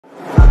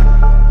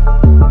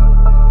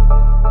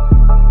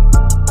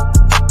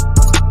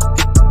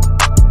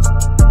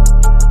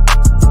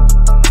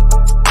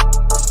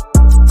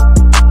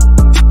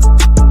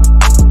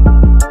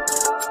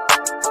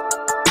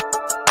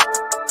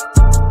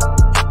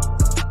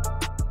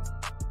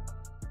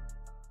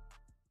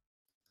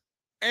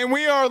And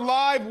we are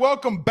live.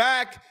 Welcome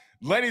back,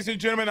 ladies and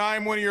gentlemen. I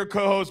am one of your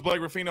co-hosts,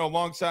 Blake Ruffino.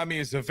 Alongside me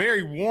is a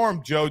very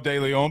warm Joe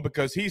DeLeone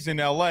because he's in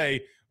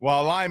L.A.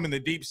 while I'm in the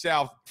deep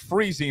south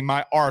freezing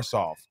my arse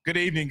off. Good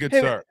evening, good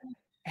sir.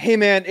 Hey,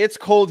 man, it's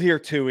cold here,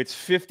 too. It's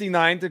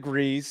 59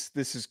 degrees.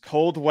 This is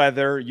cold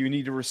weather. You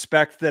need to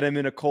respect that I'm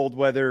in a cold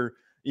weather,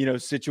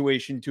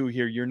 situation, too,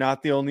 here. You're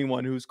not the only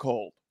one who's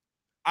cold.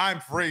 I'm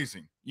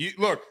freezing.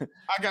 Look,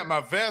 I got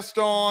my vest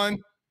on.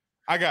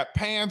 I got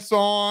pants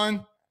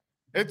on.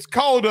 It's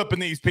cold up in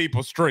these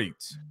people's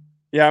streets.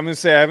 Yeah, I'm going to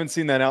say I haven't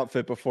seen that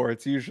outfit before.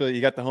 It's usually you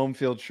got the home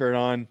field shirt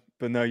on,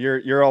 but no,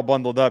 you're all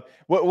bundled up.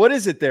 What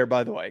is it there,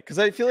 by the way? Because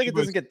I feel like it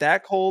doesn't get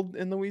that cold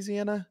in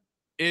Louisiana.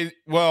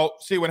 Well,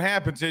 see, what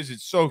happens is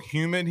it's so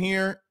humid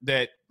here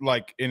that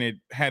we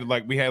had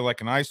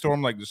an ice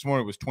storm. Like this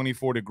morning, it was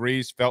 24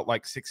 degrees, felt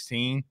like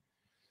 16.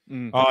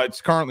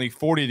 It's currently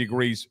 40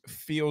 degrees,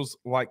 feels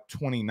like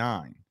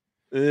 29.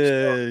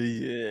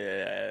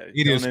 It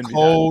is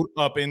cold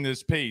up in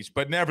this piece,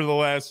 but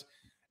nevertheless,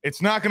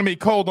 it's not going to be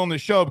cold on the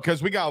show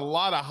because we got a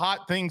lot of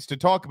hot things to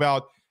talk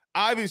about.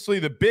 Obviously,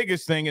 the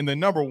biggest thing and the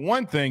number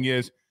one thing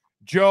is,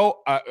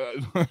 Joe,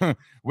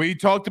 we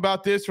talked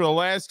about this for the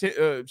last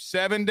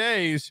 7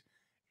 days.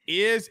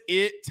 Is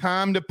it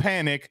time to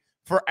panic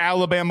for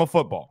Alabama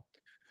football?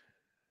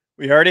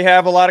 We already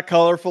have a lot of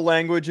colorful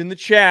language in the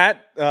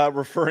chat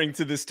referring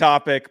to this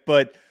topic,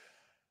 but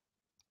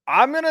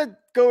I'm going to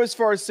go as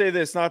far as say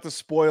this, not to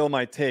spoil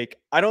my take.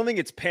 I don't think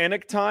it's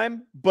panic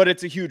time, but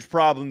it's a huge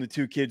problem, the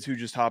two kids who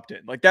just hopped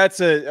in. Like, that's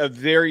a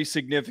very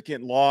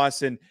significant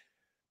loss. And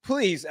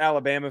please,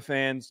 Alabama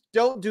fans,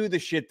 don't do the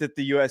shit that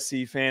the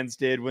USC fans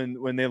did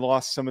when they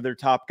lost some of their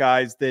top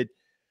guys that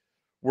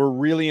were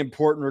really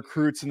important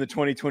recruits in the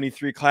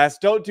 2023 class.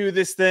 Don't do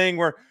this thing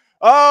where,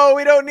 oh,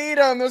 we don't need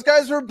them. Those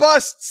guys were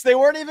busts. They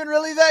weren't even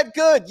really that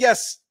good.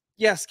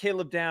 Yes,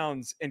 Caleb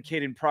Downs and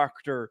Kadyn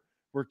Proctor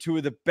were two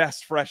of the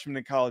best freshmen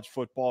in college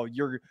football.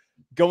 You're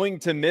going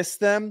to miss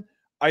them.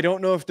 I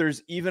don't know if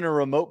there's even a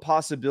remote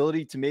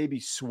possibility to maybe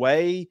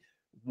sway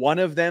one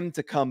of them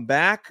to come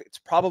back. It's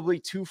probably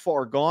too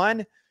far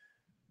gone,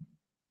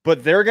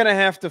 but they're going to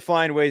have to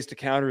find ways to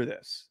counter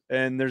this.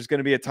 And there's going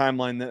to be a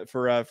timeline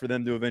for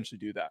them to eventually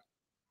do that.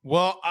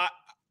 Well,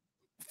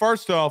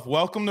 first off,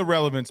 welcome to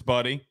relevance,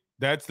 buddy.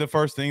 That's the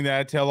first thing that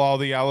I tell all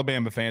the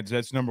Alabama fans.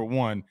 That's number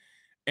one.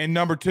 And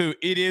number two,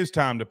 it is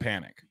time to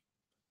panic.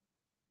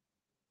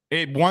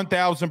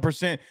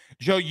 1,000%.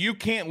 Joe, you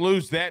can't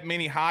lose that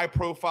many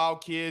high-profile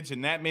kids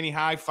and that many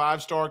high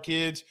five-star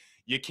kids.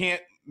 You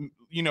can't,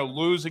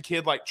 lose a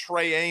kid like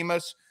Trey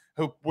Amos,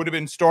 who would have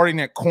been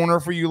starting at corner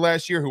for you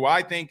last year, who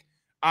I think,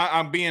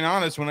 I'm being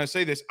honest when I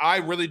say this, I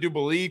really do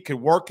believe could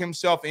work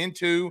himself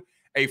into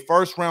a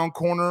first-round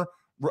corner.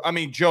 I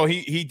mean, Joe,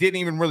 he didn't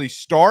even really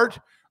start,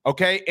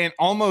 okay, and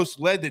almost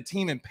led the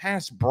team in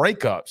pass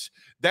breakups.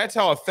 That's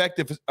how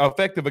effective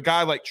a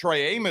guy like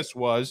Trey Amos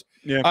was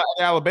at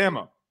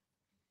Alabama.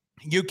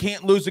 You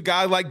can't lose a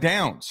guy like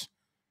Downs.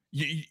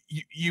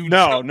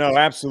 No,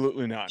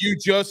 absolutely not. You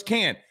just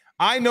can't.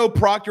 I know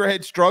Proctor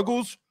had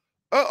struggles.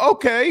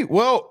 Okay,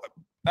 well,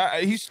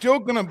 he's still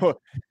going to.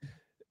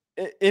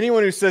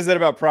 Anyone who says that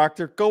about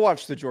Proctor, go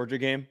watch the Georgia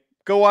game.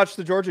 Go watch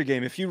the Georgia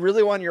game. If you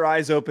really want your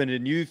eyes opened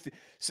and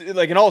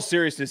in all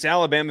seriousness,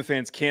 Alabama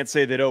fans can't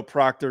say that,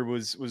 Proctor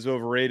was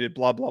overrated,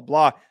 blah, blah,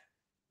 blah.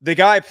 The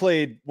guy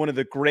played one of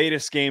the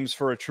greatest games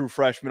for a true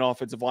freshman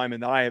offensive lineman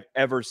that I have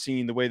ever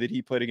seen, the way that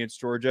he played against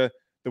Georgia,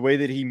 the way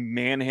that he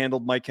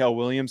manhandled Mykel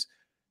Williams.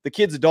 The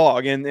kid's a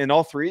dog, and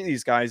all three of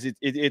these guys,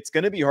 it's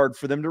going to be hard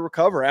for them to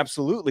recover,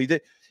 absolutely.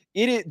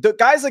 The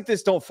guys like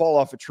this don't fall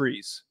off of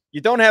trees.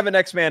 You don't have a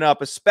next man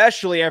up,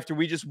 especially after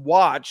we just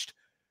watched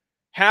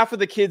half of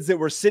the kids that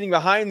were sitting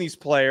behind these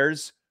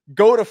players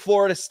go to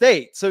Florida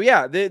State. So,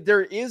 yeah,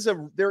 there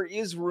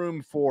is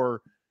room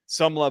for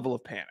some level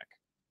of panic.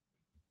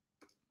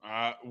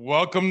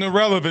 Welcome to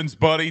relevance,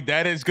 buddy.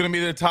 That is going to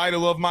be the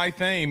title of my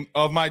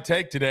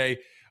take today.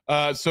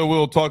 So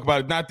we'll talk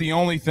about it. Not the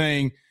only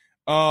thing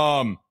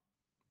that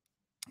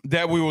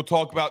we will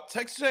talk about.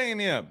 Texas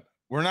A&M.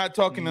 We're not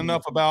talking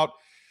enough about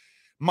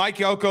Mike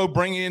Elko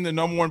bringing in the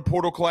number one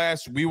portal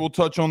class. We will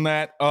touch on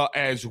that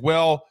as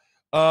well.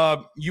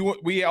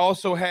 We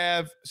also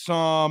have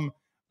some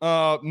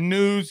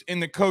news in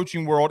the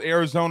coaching world.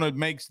 Arizona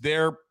makes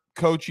their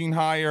coaching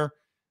hire.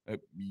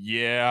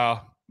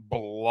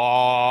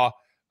 Blah.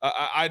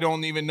 I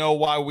don't even know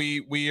why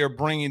we are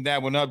bringing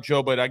that one up,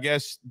 Joe, but I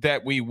guess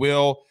that we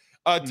will.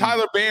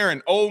 Tyler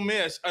Barron, Ole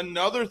Miss,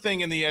 another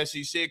thing in the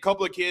SEC, a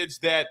couple of kids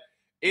that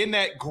in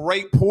that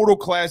great portal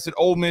class that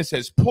Ole Miss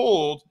has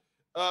pulled,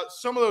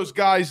 some of those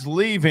guys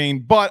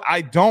leaving, but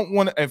I don't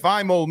want to, if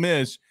I'm Ole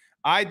Miss,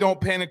 I don't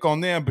panic on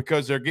them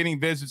because they're getting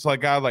visits like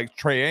a guy like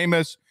Trey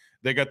Amos.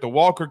 They got the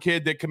Walker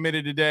kid that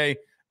committed today.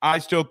 I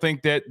still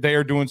think that they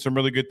are doing some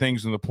really good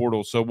things in the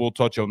portal, so we'll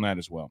touch on that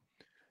as well.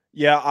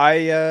 Yeah,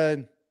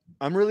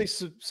 I'm really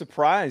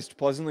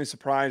pleasantly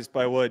surprised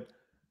by what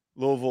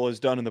Louisville has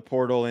done in the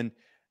portal. And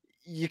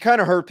you kind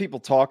of heard people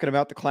talking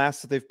about the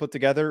class that they've put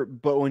together,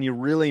 but when you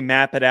really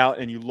map it out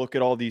and you look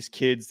at all these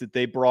kids that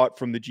they brought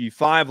from the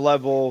G5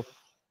 level,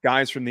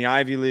 guys from the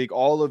Ivy League,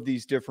 all of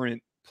these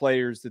different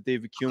players that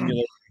they've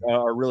accumulated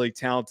are really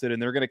talented,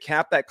 and they're going to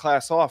cap that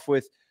class off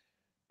with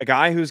a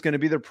guy who's going to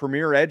be their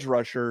premier edge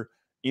rusher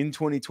in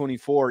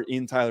 2024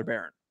 in Tyler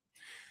Barron.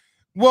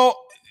 Well,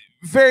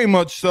 very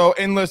much so.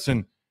 And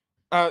listen,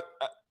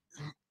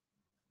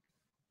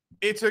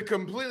 it's a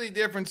completely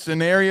different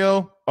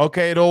scenario,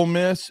 okay, at Ole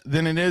Miss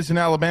than it is in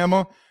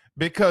Alabama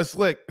because,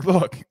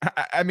 look,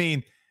 I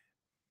mean,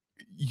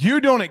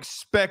 you don't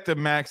expect a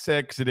max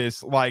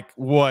exodus like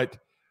what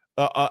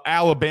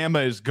Alabama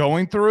is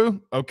going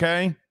through,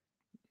 okay?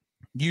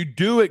 You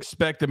do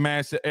expect a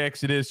mass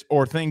exodus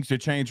or things to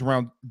change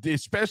around,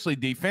 especially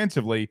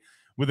defensively,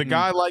 with a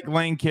guy like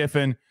Lane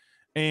Kiffin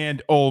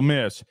and Ole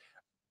Miss.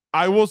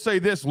 I will say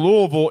this,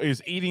 Louisville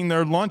is eating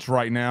their lunch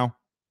right now.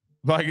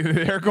 Like,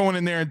 they're going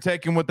in there and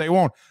taking what they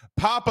want.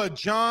 Papa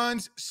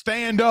John's,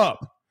 stand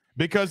up,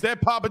 because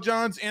that Papa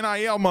John's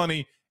NIL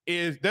money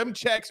is, them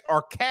checks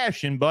are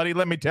cashing, buddy,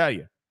 let me tell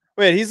you.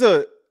 Wait,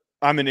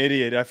 I'm an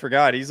idiot. I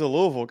forgot. He's a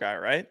Louisville guy,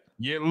 right?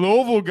 Yeah,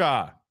 Louisville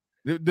guy.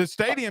 The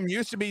stadium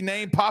used to be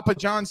named Papa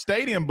John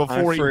Stadium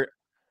before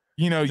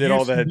he, did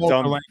all that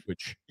dumb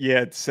language.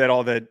 Yeah, said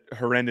all that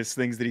horrendous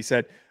things that he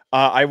said.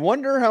 I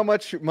wonder how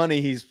much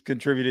money he's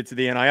contributed to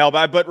the NIL.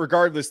 But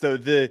regardless, though,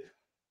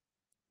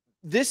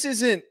 this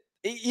isn't,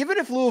 even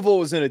if Louisville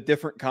was in a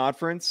different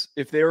conference,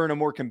 if they were in a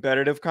more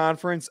competitive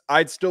conference,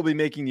 I'd still be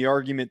making the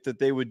argument that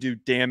they would do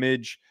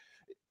damage.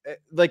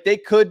 Like, they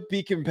could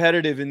be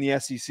competitive in the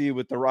SEC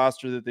with the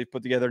roster that they've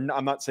put together.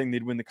 I'm not saying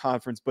they'd win the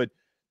conference, but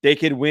they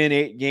could win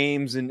 8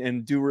 games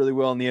and do really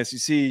well in the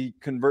SEC,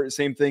 convert,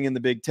 same thing in the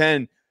Big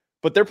Ten.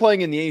 But they're playing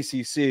in the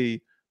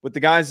ACC with the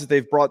guys that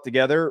they've brought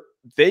together.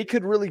 They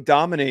could really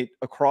dominate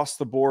across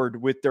the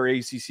board with their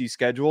ACC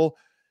schedule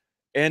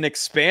and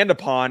expand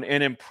upon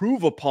and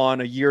improve upon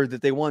a year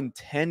that they won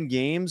 10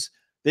 games.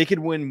 They could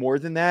win more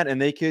than that,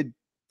 and they could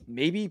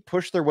maybe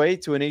push their way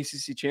to an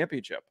ACC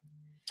championship.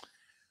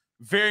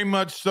 Very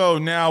much so.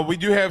 Now, we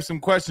do have some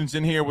questions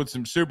in here with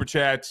some super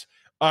chats.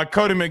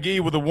 Cody McGee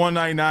with a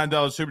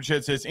 $199 super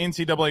chat says,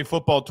 NCAA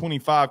football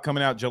 25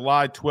 coming out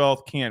July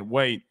 12th. Can't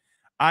wait.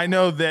 I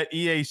know that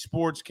EA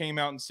Sports came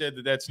out and said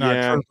that that's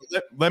not true.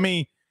 Let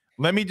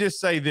me just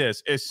say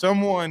this. As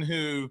someone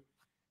who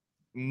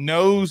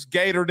knows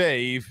Gator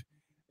Dave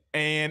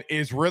and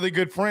is really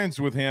good friends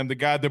with him, the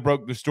guy that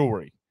broke the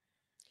story,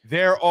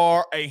 there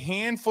are a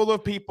handful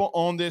of people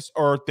on this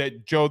earth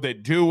that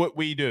do what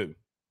we do.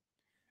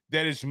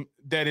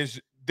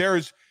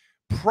 There's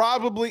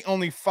probably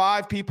only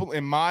 5 people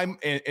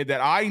that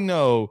I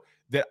know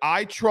that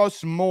I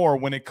trust more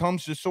when it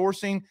comes to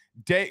sourcing.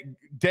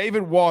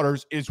 David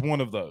Waters is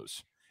one of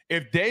those.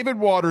 If David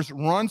Waters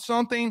runs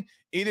something,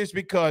 it is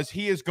because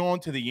he has gone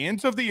to the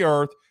ends of the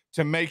earth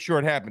to make sure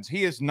it happens.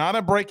 He is not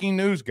a breaking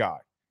news guy.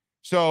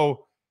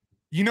 So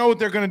you know what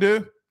they're going to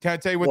do? Can I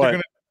tell you what they're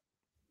going to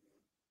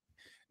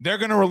do? They're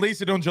going to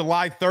release it on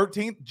July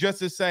 13th just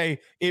to say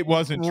it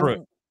wasn't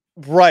true.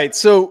 Right.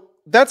 So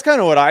that's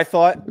kind of what I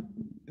thought.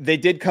 They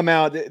did come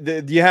out.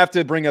 You have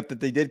to bring up that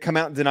they did come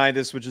out and deny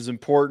this, which is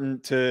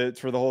important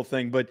for the whole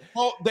thing. But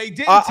they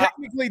didn't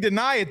technically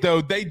deny it, though.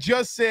 They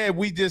just said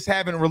we just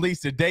haven't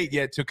released a date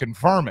yet to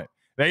confirm it.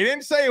 They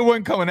didn't say it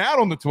wasn't coming out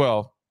on the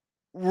 12th.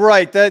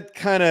 Right. That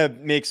kind of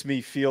makes me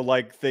feel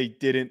like they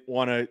didn't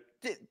want to.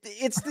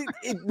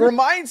 It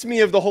reminds me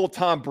of the whole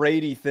Tom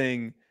Brady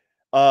thing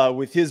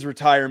with his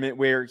retirement,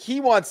 where he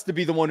wants to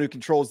be the one who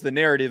controls the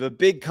narrative. A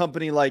big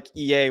company like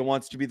EA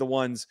wants to be the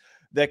ones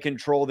that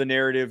control the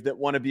narrative, that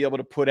want to be able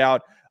to put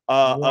out,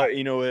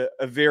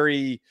 a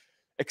very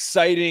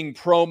exciting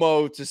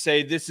promo to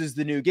say this is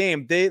the new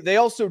game. They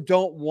also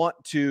don't want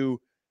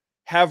to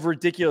have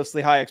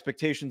ridiculously high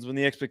expectations when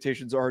the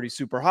expectations are already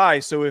super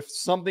high. So if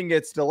something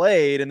gets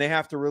delayed and they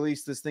have to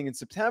release this thing in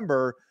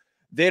September,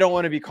 they don't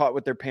want to be caught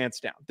with their pants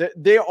down.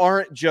 They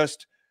aren't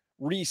just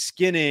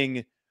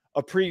reskinning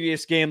a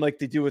previous game like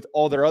they do with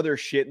all their other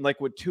shit and like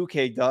what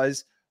 2K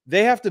does.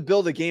 They have to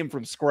build a game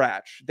from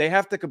scratch. They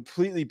have to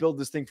completely build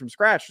this thing from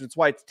scratch. That's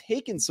why it's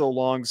taken so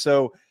long.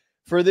 So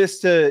for this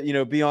to,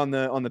 be on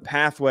the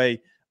pathway,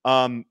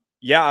 I'm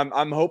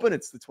hoping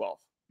it's the 12th.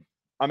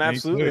 I'm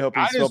absolutely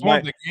hoping. I just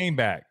want the game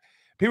back.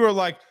 People are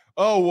like,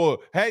 oh, well,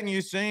 hadn't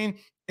you seen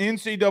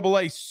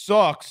NCAA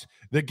sucks?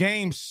 The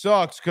game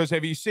sucks because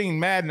have you seen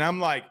Madden? I'm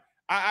like,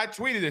 I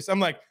tweeted this. I'm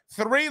like,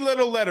 3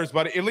 little letters,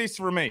 but at least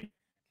for me.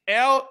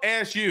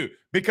 LSU,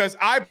 because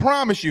I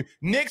promise you,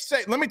 Nick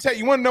Saban, let me tell you,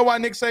 you want to know why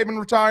Nick Saban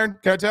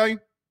retired? Can I tell you?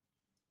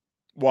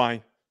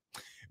 Why?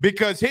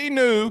 Because he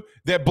knew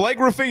that Blake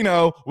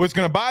Ruffino was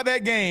going to buy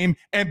that game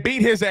and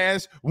beat his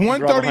ass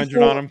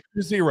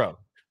 134-0.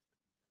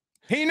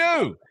 He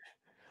knew.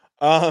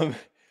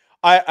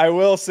 I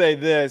will say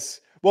this.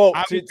 Well,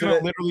 I was going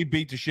to literally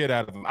beat the shit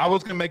out of them. I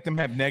was going to make them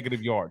have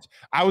negative yards.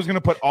 I was going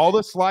to put all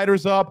the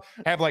sliders up,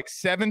 have like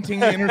 17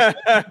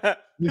 interceptions.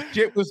 The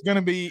shit was going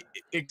to be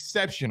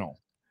exceptional.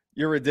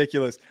 You're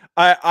ridiculous.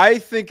 I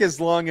think as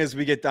long as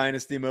we get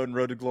Dynasty mode and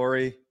Road to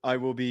Glory, I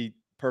will be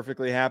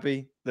perfectly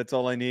happy. That's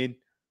all I need.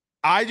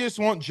 I just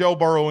want Joe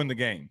Burrow in the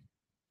game.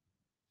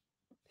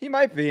 He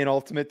might be an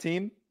ultimate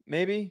team,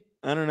 maybe.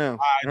 I don't know.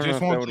 I don't just know if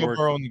that want would Joe work.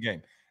 Burrow in the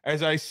game.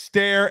 As I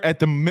stare at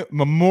the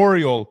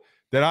memorial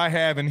that I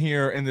have in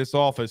here in this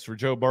office for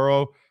Joe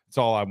Burrow, that's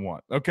all I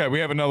want. Okay, we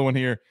have another one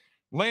here.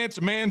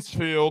 Lance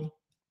Mansfield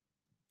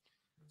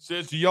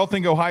says, do y'all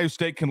think Ohio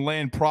State can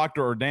land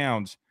Proctor or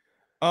Downs?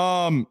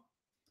 Joe,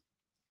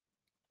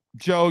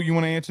 you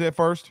want to answer that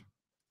first?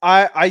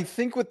 I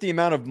think with the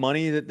amount of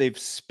money that they've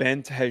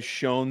spent has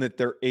shown that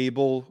they're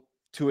able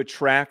to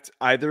attract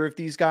either of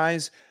these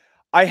guys.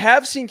 I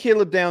have seen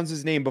Caleb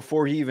Downs' name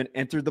before he even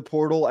entered the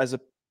portal as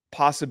a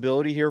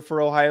possibility here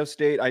for Ohio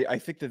State. I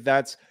think that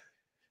that's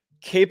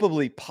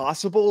capably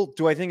possible.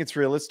 Do I think it's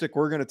realistic?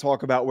 We're going to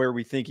talk about where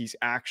we think he's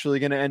actually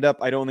going to end up.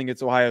 I don't think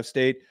it's Ohio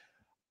State.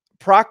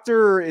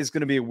 Proctor is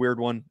going to be a weird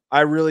one.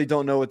 I really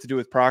don't know what to do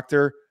with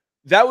Proctor.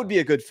 That would be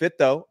a good fit,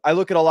 though. I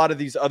look at a lot of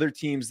these other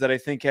teams that I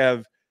think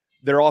have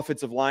their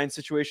offensive line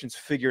situations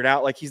figured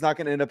out. Like, he's not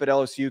going to end up at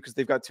LSU because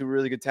they've got two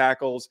really good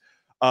tackles.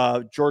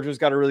 Georgia's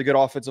got a really good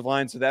offensive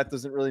line, so that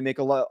doesn't really make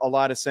a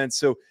lot of sense.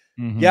 So,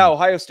 yeah,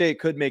 Ohio State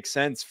could make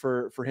sense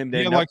for him to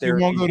end up there.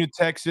 You won't go to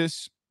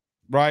Texas,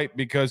 right?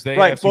 Because they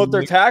have both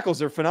their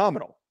tackles are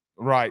phenomenal.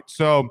 Right.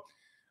 So,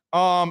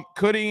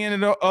 could he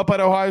end up at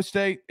Ohio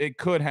State? It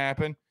could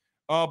happen.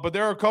 But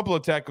there are a couple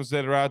of tackles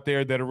that are out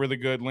there that are really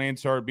good.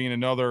 Lansard being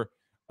another.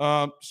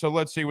 So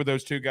let's see where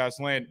those two guys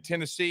land.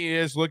 Tennessee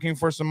is looking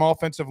for some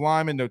offensive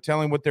linemen. No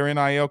telling what their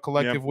NIL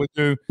collective would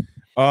do.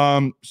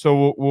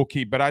 So we'll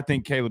keep. But I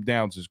think Caleb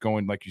Downs is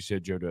going, like you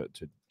said, Joe,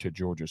 to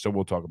Georgia. So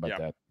we'll talk about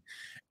that.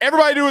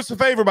 Everybody do us a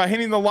favor by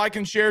hitting the like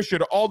and share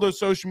to all those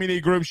social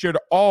media groups, share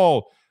to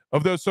all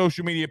of those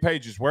social media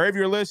pages. Wherever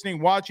you're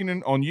listening,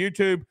 watching on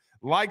YouTube,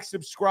 like,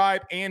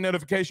 subscribe, and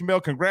notification bell.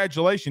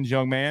 Congratulations,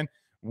 young man.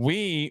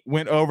 We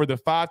went over the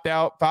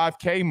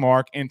 5K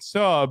mark in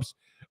subs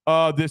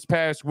this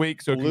past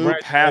week. So blew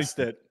past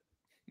it.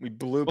 We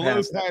blew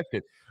past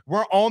it.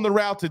 We're on the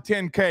route to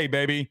 10K,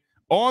 baby.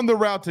 On the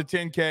route to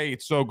 10K.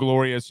 It's so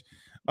glorious.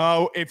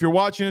 If you're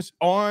watching us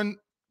on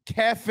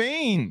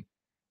Caffeine,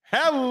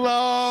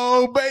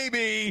 hello,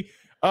 baby.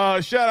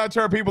 Shout out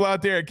to our people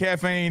out there at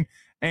Caffeine.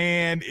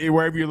 And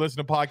wherever you listen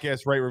to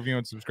podcasts, rate, review,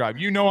 and subscribe.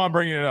 You know I'm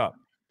bringing it up.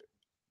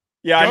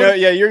 Yeah, I know.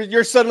 Yeah,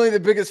 you're suddenly the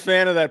biggest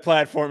fan of that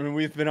platform, and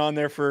we've been on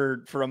there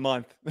for a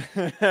month.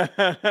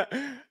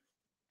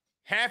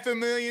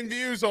 500,000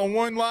 views on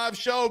one live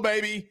show,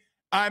 baby.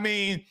 I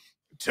mean,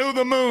 to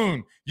the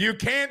moon. You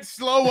can't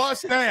slow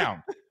us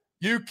down.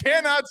 You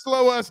cannot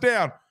slow us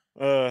down.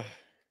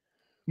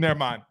 Never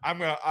mind.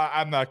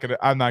 I'm not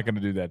gonna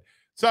do that.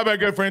 So, my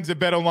good friends at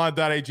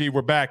BetOnline.ag,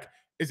 we're back.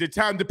 Is it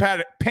time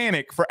to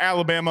panic for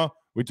Alabama?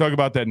 We talk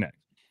about that next.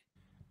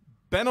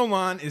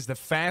 BetOnline is the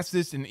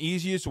fastest and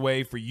easiest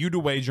way for you to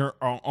wager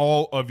on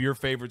all of your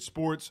favorite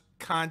sports,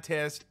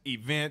 contests,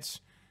 events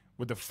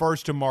with the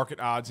first-to-market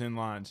odds and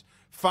lines.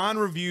 Find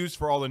reviews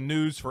for all the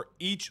news for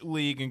each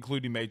league,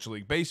 including Major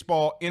League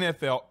Baseball,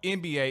 NFL,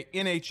 NBA,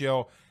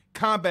 NHL,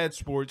 combat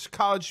sports,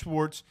 college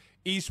sports,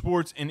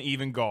 esports, and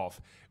even golf.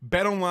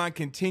 BetOnline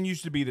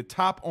continues to be the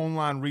top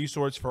online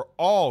resource for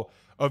all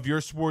of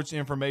your sports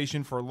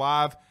information for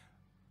live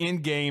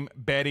in-game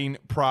betting,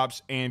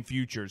 props, and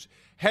futures.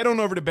 Head on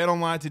over to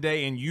BetOnline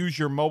today and use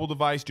your mobile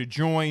device to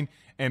join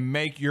and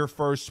make your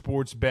first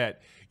sports bet.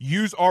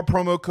 Use our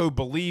promo code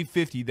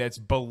BELIEVE50, that's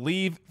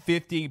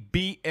BELIEVE50,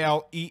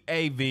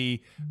 BLEAV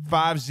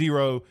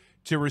 50,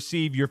 to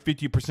receive your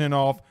 50%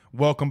 off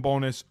welcome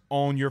bonus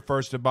on your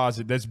first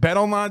deposit. That's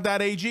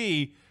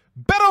BetOnline.ag,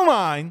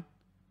 BetOnline.ag.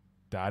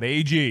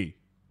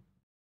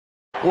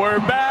 We're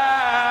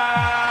back.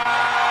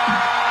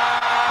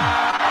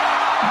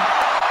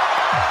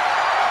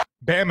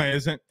 Bama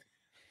isn't.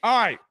 All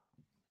right.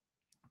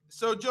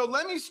 So, Joe,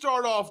 let me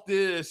start off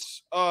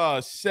this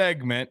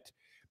segment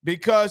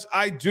because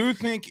I do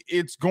think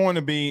it's going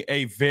to be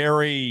a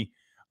very,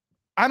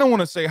 I don't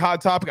want to say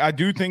hot topic. I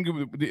do think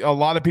a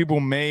lot of people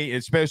may,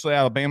 especially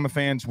Alabama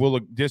fans, will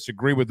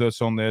disagree with us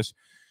on this.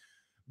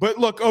 But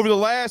look, over the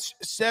last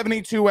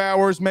 72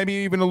 hours, maybe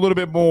even a little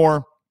bit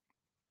more,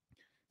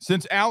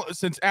 since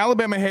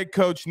Alabama head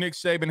coach Nick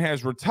Saban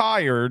has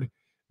retired,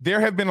 there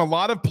have been a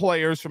lot of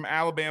players from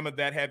Alabama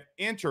that have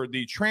entered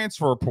the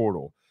transfer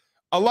portal.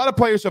 A lot of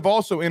players have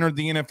also entered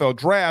the NFL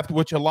draft,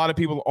 which a lot of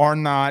people are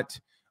not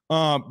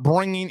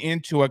bringing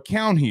into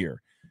account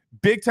here.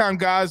 Big-time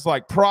guys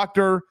like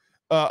Proctor,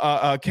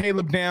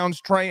 Caleb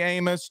Downs, Trey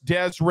Amos,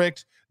 Des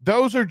Ricks,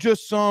 those are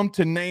just some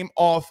to name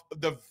off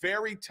the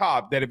very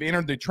top that have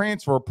entered the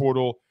transfer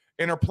portal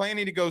and are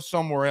planning to go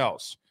somewhere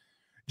else.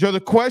 Joe,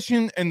 the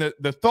question and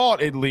the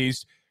thought, at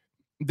least,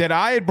 that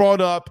I had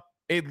brought up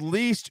at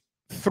least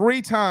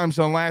 3 times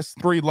on the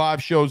last 3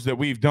 live shows that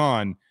we've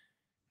done,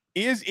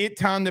 is it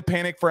time to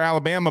panic for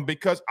Alabama?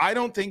 Because I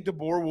don't think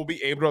DeBoer will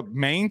be able to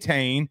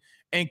maintain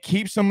and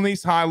keep some of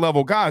these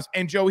high-level guys.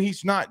 And, Joe,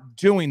 he's not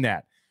doing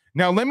that.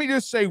 Now, let me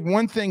just say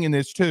one thing in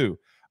this, too.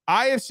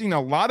 I have seen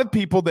a lot of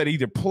people that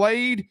either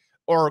played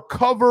or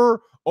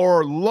cover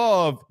or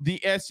love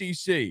the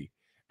SEC.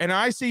 And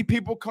I see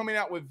people coming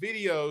out with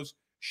videos.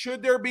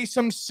 Should there be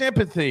some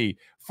sympathy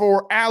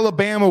for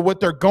Alabama, what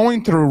they're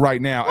going through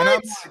right now? What? And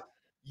I'm like,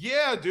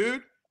 yeah,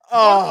 dude.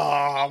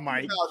 Oh,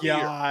 my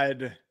God.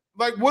 Here?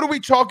 Like, what are we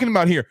talking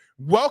about here?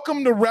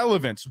 Welcome to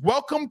relevance.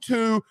 Welcome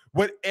to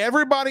what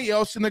everybody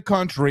else in the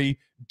country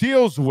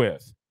deals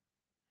with.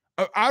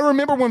 I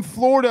remember when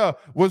Florida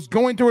was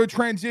going through a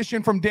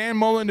transition from Dan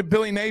Mullen to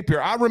Billy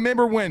Napier. I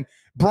remember when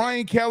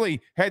Brian Kelly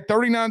had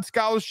 39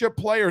 scholarship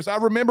players. I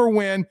remember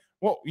when,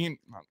 I'm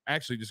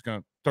actually just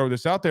going to throw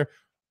this out there,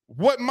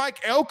 what Mike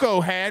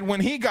Elko had when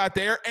he got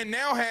there and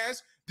now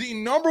has the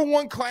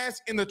 #1 class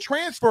in the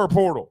transfer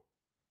portal.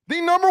 The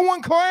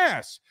 #1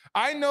 class.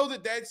 I know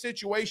that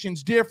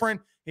situation's different.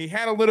 He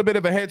had a little bit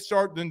of a head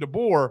start than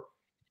DeBoer.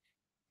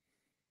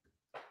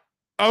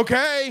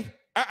 Okay.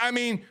 I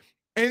mean,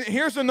 and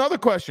here's another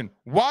question.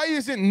 Why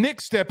isn't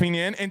Nick stepping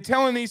in and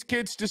telling these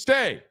kids to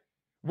stay?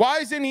 Why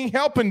isn't he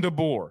helping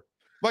DeBoer?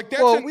 Like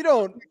that's we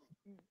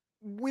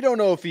don't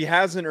know if he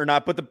hasn't or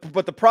not, but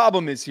the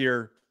problem is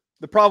here.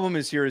 The problem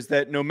is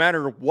that no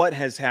matter what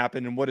has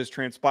happened and what has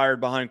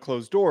transpired behind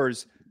closed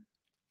doors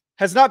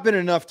has not been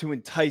enough to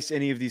entice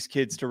any of these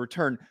kids to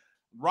return.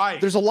 Right.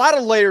 There's a lot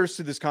of layers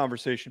to this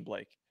conversation,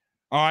 Blake.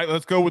 All right,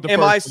 let's go with the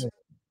first.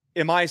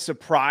 Am I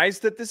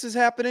surprised that this is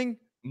happening?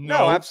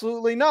 No,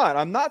 absolutely not.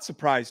 I'm not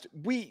surprised.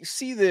 We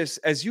see this,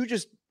 as you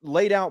just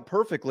laid out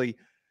perfectly,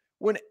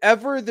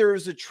 whenever there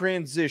is a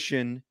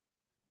transition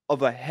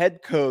of a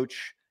head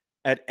coach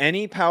at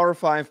any Power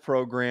 5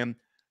 program,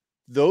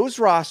 those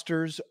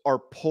rosters are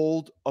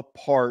pulled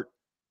apart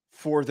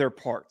for their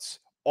parts.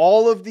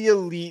 All of the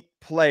elite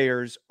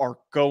players are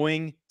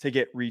going to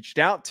get reached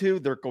out to.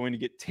 They're going to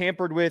get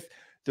tampered with.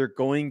 They're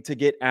going to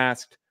get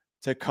asked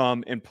to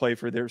come and play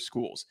for their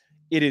schools.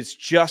 It is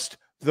just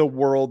the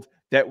world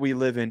that we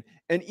live in.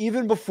 And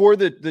even before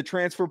the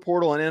transfer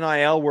portal and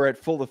NIL were at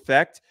full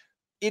effect,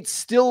 it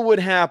still would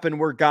happen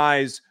where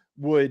guys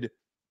would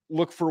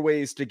look for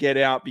ways to get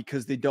out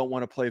because they don't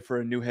want to play for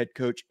a new head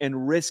coach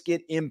and risk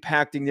it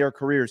impacting their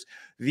careers.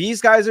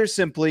 These guys are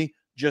simply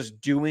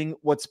just doing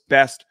what's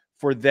best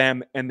for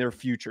them and their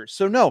future.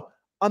 So no,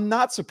 I'm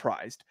not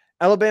surprised.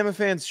 Alabama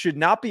fans should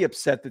not be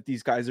upset that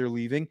these guys are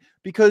leaving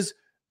because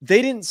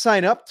they didn't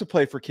sign up to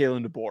play for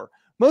Kalen DeBoer.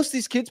 Most of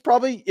these kids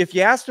probably, if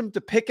you asked them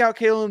to pick out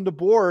Kalen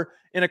DeBoer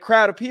in a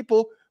crowd of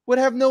people, would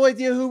have no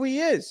idea who he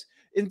is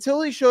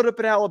until he showed up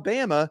at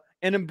Alabama.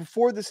 And then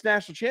before this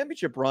national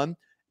championship run,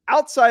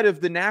 outside of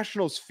the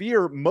national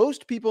sphere,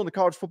 most people in the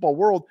college football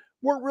world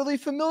weren't really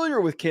familiar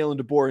with Kalen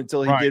DeBoer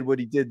until he did what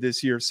he did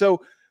this year.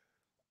 So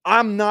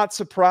I'm not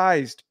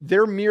surprised.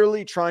 They're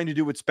merely trying to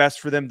do what's best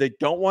for them. They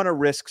don't want to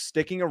risk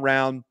sticking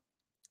around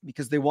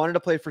because they wanted to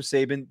play for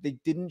Saban. They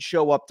didn't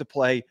show up to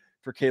play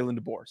for Kalen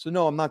DeBoer. So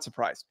no, I'm not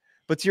surprised.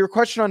 But to your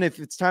question on if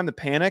it's time to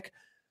panic,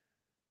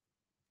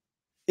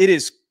 it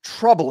is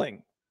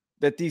troubling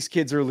that these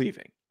kids are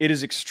leaving. It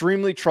is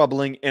extremely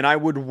troubling, and I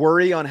would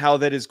worry on how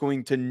that is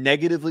going to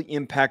negatively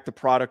impact the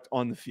product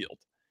on the field.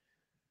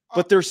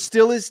 But there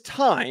still is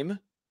time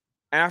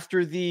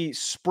after the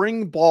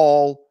spring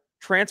ball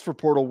transfer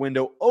portal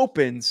window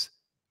opens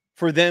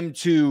for them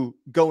to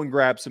go and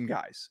grab some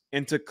guys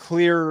and to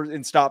clear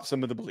and stop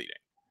some of the bleeding.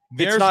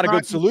 It's not a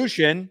good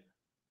solution,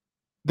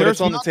 but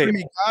it's on the table. There's not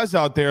many guys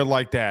out there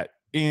like that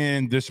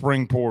in the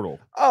spring portal.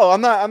 Oh,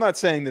 I'm not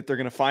saying that they're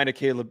going to find a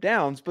Caleb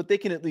Downs, but they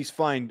can at least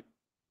find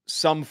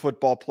some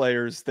football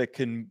players that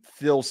can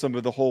fill some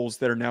of the holes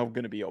that are now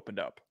going to be opened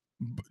up.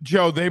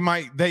 Joe, they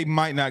might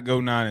not go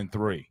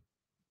 9-3.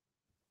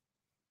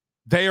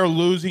 They are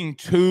losing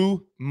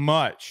too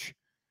much.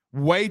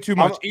 Way too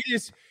much.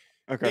 It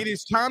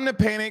is time to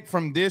panic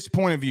from this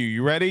point of view.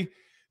 You ready?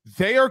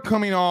 They are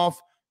coming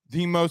off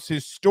the most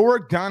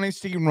historic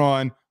dynasty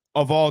run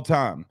of all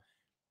time.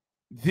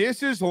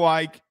 This is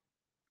like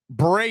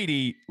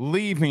Brady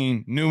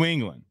leaving New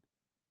England.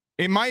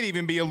 It might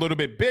even be a little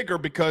bit bigger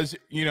because,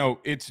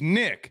 it's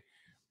Nick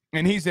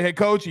and he's the head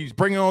coach. He's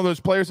bringing all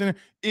those players in.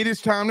 It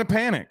is time to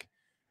panic.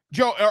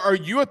 Joe, are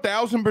you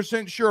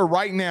 1,000% sure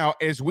right now,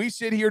 as we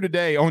sit here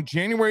today on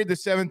January the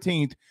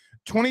 17th,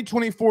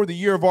 2024, the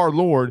year of our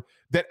Lord,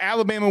 that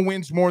Alabama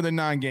wins more than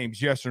 9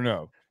 games? Yes or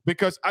no?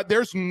 Because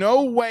there's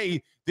no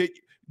way that,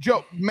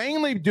 Joe,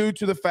 mainly due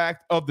to the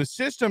fact of the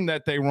system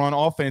that they run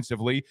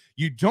offensively,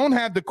 you don't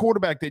have the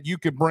quarterback that you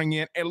could bring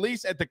in, at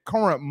least at the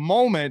current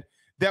moment,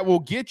 that will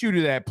get you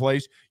to that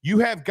place. You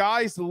have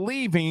guys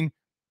leaving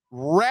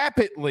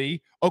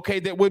rapidly,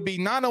 that would be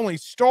not only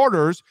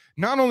starters,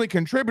 not only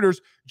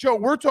contributors. Joe,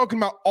 we're talking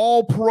about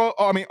all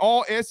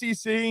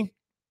SEC,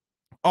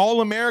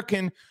 all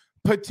American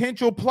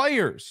potential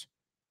players.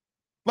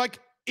 Like,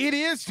 it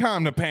is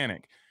time to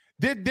panic.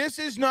 This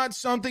is not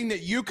something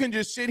that you can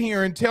just sit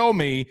here and tell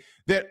me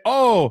that,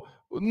 oh,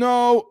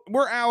 no,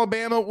 we're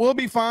Alabama, we'll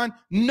be fine.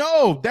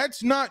 No,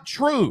 that's not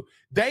true.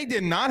 They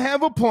did not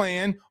have a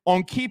plan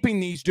on keeping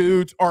these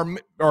dudes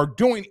or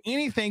doing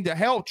anything to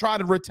help try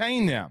to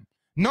retain them.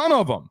 None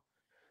of them.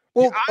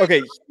 Well, okay.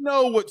 I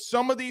know what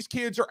some of these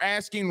kids are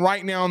asking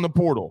right now in the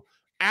portal.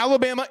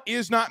 Alabama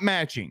is not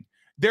matching.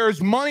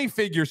 There's money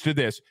figures to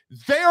this.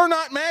 They are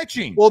not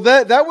matching. Well,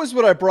 that was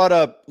what I brought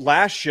up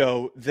last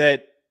show,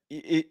 that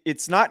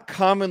it's not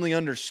commonly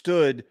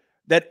understood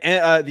that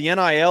the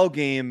NIL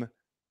game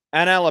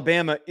at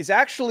Alabama is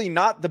actually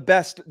not the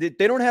best. They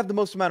don't have the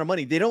most amount of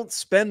money. They don't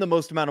spend the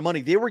most amount of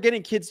money. They were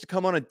getting kids to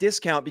come on a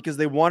discount because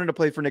they wanted to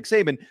play for Nick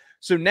Saban.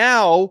 So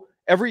now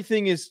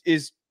everything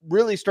is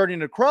really starting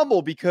to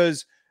crumble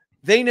because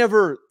they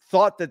never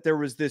thought that there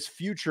was this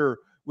future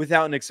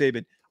without Nick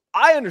Saban.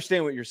 I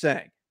understand what you're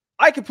saying.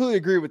 I completely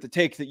agree with the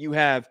take that you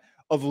have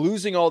of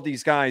losing all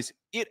these guys.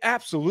 It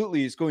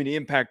absolutely is going to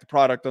impact the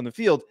product on the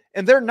field,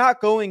 and they're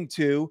not going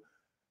to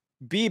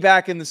be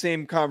back in the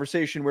same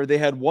conversation where they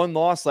had one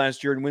loss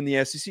last year and win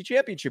the SEC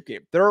championship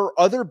game. There are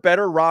other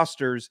better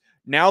rosters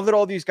now that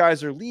all these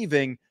guys are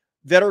leaving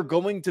that are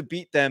going to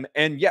beat them.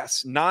 And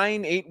yes,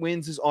 9-8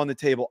 wins is on the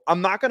table.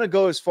 I'm not going to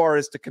go as far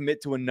as to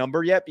commit to a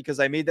number yet because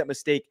I made that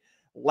mistake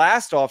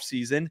last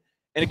offseason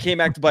and it came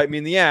back to bite me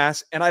in the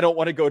ass, and I don't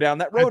want to go down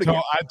that road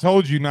again. I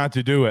told you not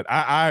to do it.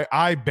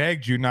 I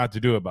begged you not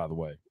to do it, by the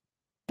way.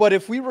 But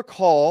if we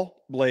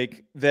recall,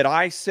 Blake, that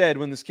I said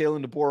when this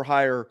Kalen DeBoer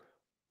hire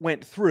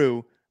went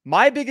through,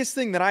 my biggest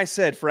thing that I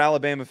said for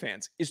Alabama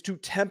fans is to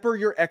temper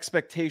your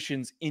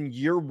expectations in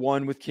year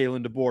one with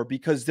Kalen DeBoer,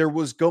 because there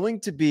was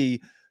going to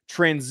be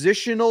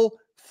transitional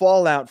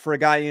fallout for a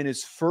guy in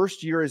his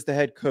first year as the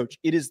head coach.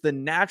 It is the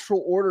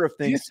natural order of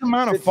things. This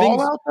amount of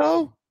fallout,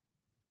 though?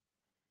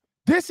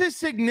 This is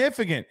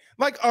significant.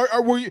 Like,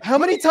 were you? How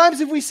many times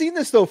have we seen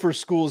this though for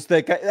schools?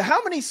 How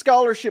many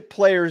scholarship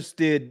players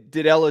did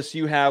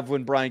LSU have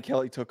when Brian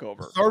Kelly took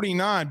over?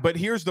 39. But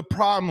here's the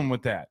problem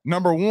with that.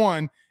 Number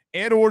one,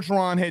 Ed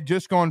Orgeron had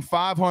just gone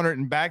 500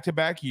 in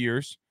back-to-back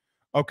years.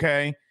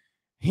 Okay,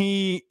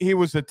 he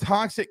was a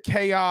toxic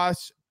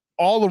chaos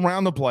all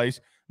around the place.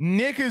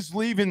 Nick is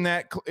leaving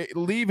that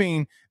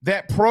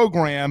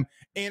program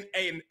in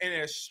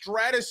a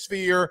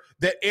stratosphere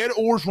that Ed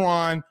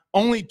Orgeron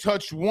only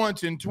touched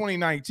once in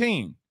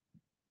 2019.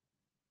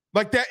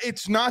 Like that,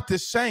 it's not the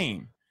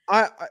same.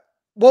 But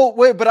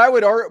I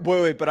would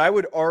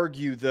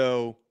argue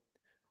though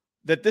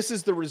that this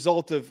is the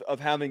result of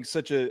having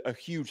such a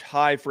huge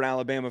high for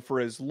Alabama for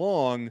as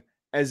long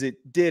as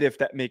it did, if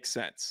that makes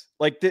sense.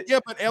 Like but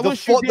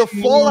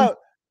LSU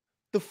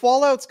the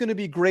fallout's going to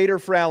be greater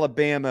for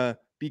Alabama,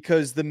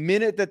 because the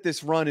minute that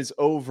this run is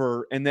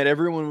over and that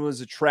everyone was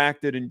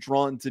attracted and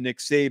drawn to Nick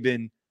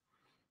Saban,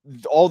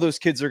 all those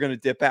kids are going to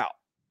dip out.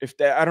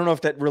 I don't know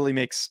if that really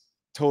makes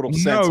total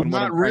sense. No, on what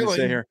not I'm really. trying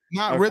to say here.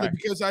 Not really,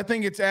 because I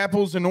think it's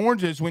apples and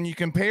oranges when you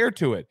compare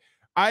to it.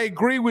 I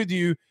agree with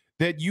you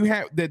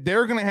that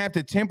they're going to have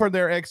to temper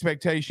their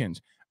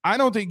expectations. I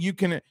don't think you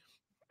can.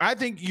 I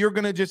think you're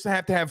going to just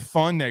have to have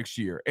fun next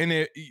year. And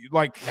dude, you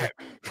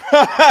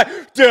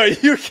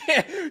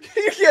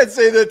can't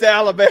say that to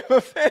Alabama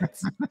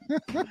fans.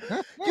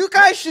 You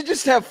guys should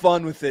just have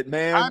fun with it,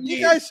 man. You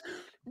guys,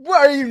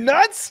 what, are you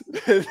nuts?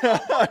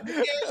 Let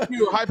me ask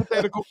you a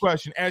hypothetical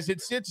question as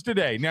it sits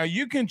today. Now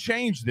you can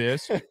change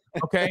this.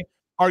 Okay.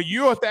 Are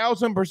you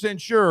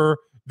 1,000% sure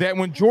that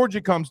when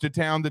Georgia comes to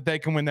town that they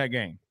can win that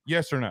game?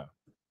 Yes or no?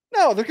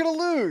 No, they're going to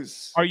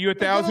lose. Are you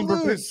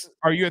 1,000%?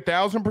 Are you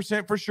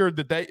 1,000% for sure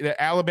that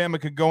Alabama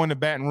could go into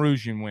Baton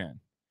Rouge and win?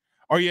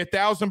 Are you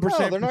 1,000%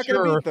 for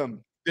sure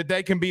that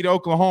they can beat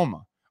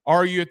Oklahoma?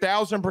 Are you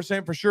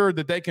 1,000% for sure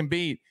that they can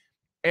beat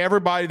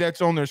everybody that's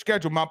on their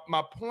schedule? My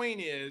point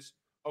is,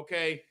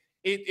 okay,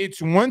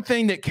 it's one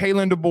thing that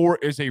Kalen DeBoer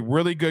is a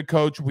really good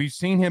coach. We've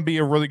seen him be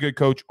a really good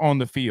coach on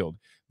the field.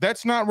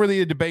 That's not really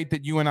a debate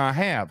that you and I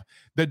have.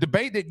 The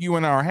debate that you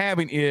and I are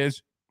having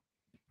is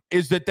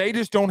that they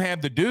just don't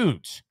have the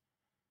dudes.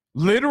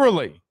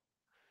 Literally.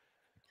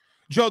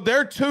 Joe,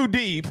 they're too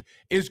deep.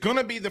 Is going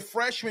to be the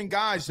freshman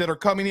guys that are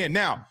coming in.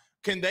 Now,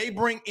 can they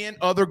bring in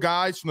other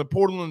guys from the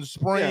portal in the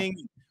spring?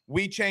 Yeah.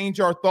 We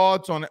change our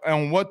thoughts on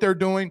what they're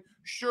doing?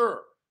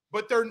 Sure.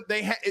 But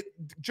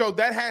Joe,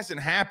 that hasn't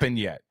happened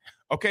yet.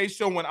 Okay,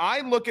 so when I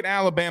look at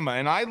Alabama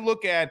and I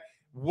look at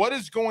what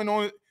is going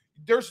on,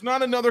 there's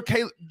not another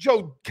Caleb.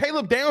 Joe,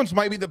 Caleb Downs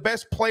might be the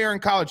best player in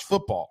college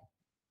football.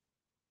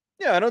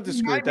 Yeah, I don't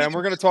disagree with that.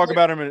 We're going to talk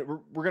about him.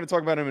 We're going to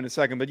talk about him in a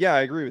second. But yeah,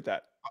 I agree with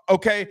that.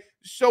 Okay,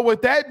 so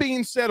with that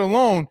being said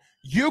alone,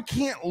 you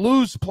can't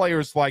lose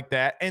players like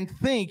that and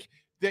think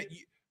that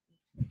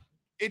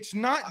it's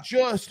not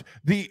just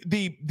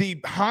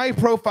the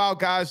high-profile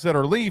guys that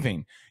are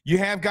leaving. You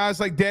have guys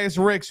like Des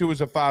Ricks, who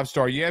was a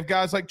 5-star. You have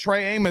guys like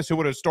Trey Amos, who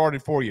would have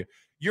started for you.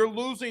 You're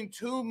losing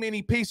too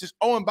many pieces.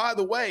 Oh, and by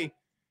the way,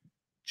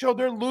 Joe,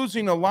 they're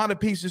losing a lot of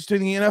pieces to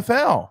the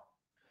NFL.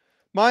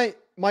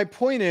 My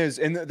point is,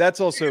 and that's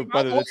also,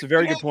 by the way, that's a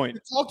very good point. We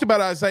talked about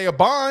Isaiah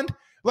Bond.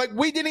 Like,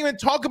 we didn't even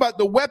talk about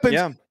the weapons.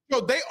 Yeah.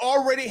 So they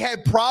already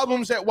had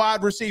problems at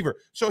wide receiver.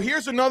 So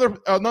here's another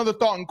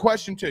thought and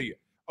question to you.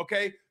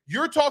 Okay,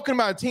 you're talking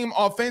about a team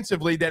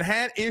offensively that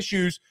had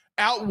issues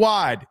out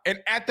wide and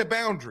at the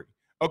boundary.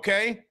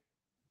 Okay,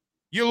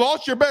 you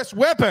lost your best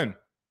weapon.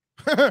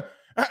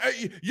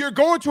 You're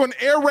going to an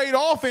air raid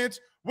offense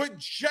with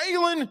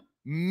Jalen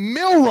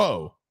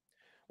Milroe.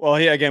 Well,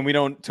 yeah, again, we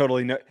don't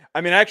totally know.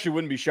 I mean, I actually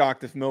wouldn't be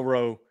shocked if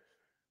Milroe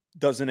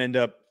doesn't end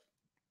up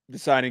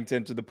deciding to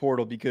enter the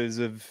portal because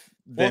of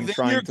them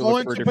trying to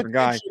look for a different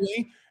guy.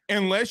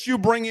 Unless you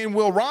bring in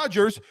Will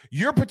Rogers,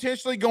 you're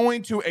potentially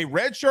going to a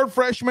redshirt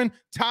freshman,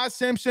 Ty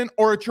Simpson,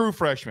 or a true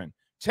freshman.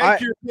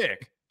 Take your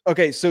pick.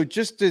 Okay, so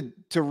just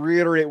to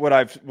reiterate what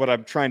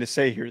I'm trying to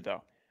say here,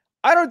 though,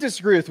 I don't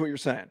disagree with what you're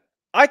saying.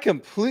 I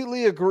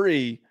completely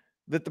agree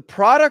that the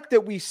product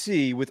that we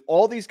see with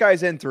all these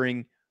guys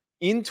entering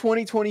in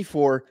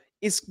 2024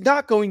 is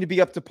not going to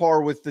be up to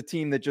par with the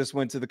team that just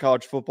went to the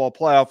college football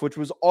playoff, which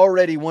was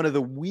already one of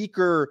the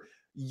weaker,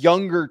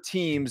 younger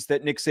teams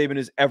that Nick Saban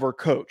has ever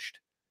coached.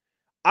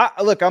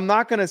 Look, I'm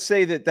not going to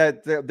say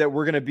that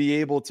we're going to be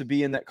able to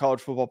be in that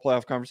college football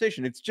playoff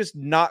conversation. It's just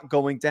not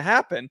going to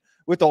happen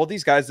with all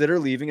these guys that are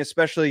leaving,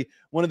 especially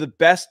one of the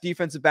best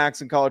defensive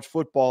backs in college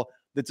football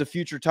that's a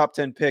future top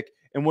 10 pick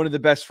and one of the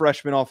best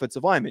freshman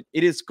offensive linemen.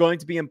 It is going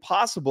to be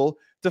impossible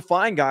to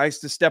find guys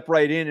to step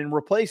right in and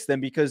replace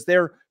them because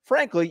they're,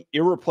 frankly,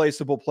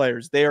 irreplaceable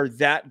players. They are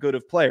that good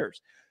of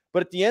players.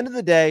 But at the end of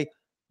the day,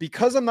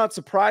 because I'm not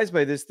surprised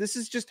by this, this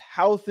is just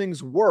how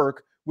things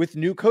work with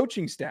new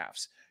coaching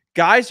staffs.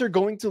 Guys are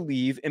going to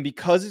leave, and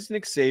because it's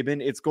Nick Saban,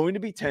 it's going to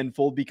be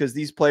tenfold because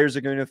these players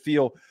are going to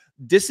feel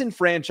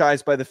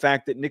disenfranchised by the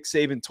fact that Nick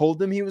Saban told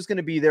them he was going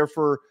to be there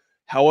for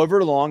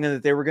however long and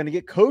that they were going to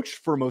get coached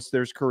for most of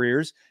their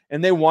careers,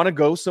 and they want to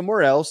go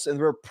somewhere else, and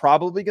they're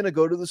probably going to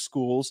go to the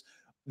schools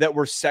that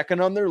were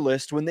second on their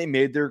list when they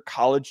made their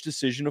college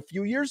decision a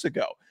few years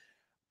ago.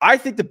 I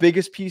think the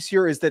biggest piece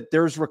here is that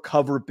there's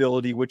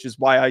recoverability, which is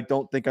why I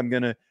don't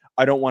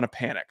want to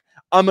panic.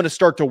 I'm going to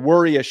start to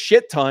worry a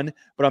shit ton,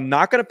 but I'm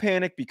not going to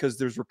panic because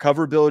there's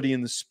recoverability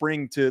in the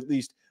spring to at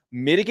least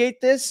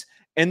mitigate this.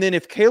 And then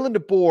if Kalen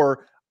DeBoer,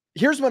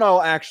 here's when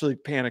I'll actually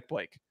panic,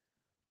 Blake.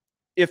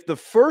 If the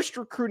first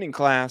recruiting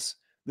class,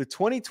 the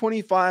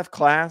 2025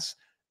 class,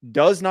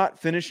 does not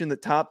finish in the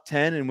top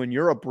 10, and when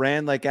you're a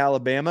brand like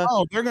Alabama,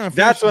 they're going to.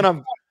 That's when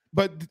I'm.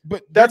 But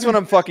that's when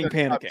I'm fucking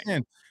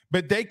panicking.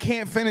 But they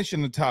can't finish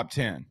in the top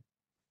 10.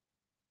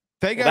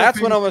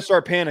 That's when I'm going to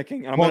start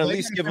panicking. I'm going to at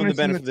least give them the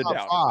benefit of the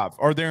doubt. 5,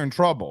 or they're in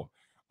trouble.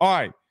 All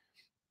right.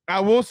 I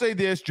will say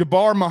this.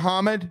 Jabbar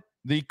Muhammad,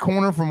 the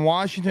corner from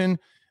Washington,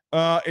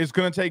 is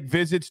going to take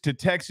visits to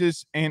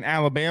Texas and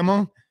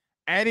Alabama.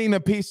 Adding a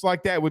piece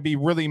like that would be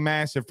really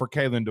massive for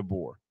Kalen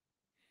DeBoer,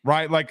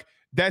 right? Like,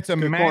 that's a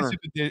massive,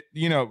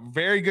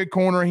 very good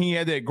corner. He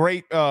had that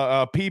great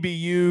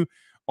PBU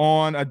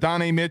on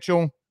Adonai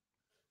Mitchell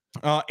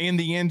in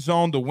the end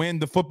zone to win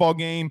the football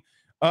game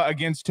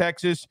against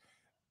Texas.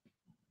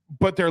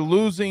 But they're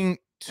losing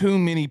too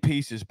many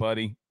pieces,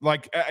 buddy.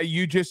 Like,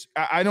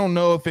 I don't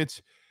know if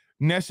it's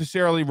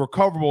necessarily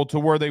recoverable to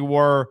where they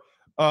were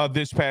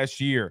this past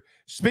year.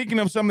 Speaking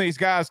of some of these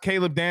guys,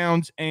 Caleb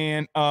Downs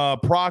and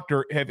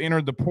Proctor have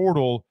entered the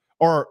portal.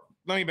 Or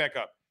let me back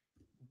up.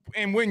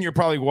 And when you're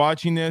probably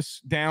watching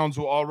this, Downs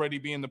will already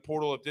be in the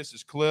portal if this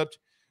is clipped.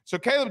 So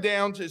Caleb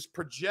Downs is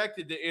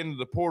projected to enter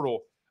the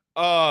portal.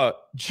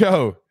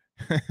 Joe,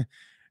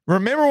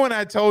 remember when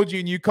I told you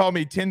and you called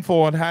me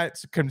tinfoil and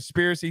hats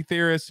conspiracy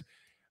theorist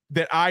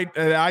that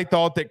I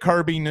thought that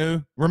Kirby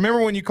knew?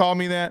 Remember when you called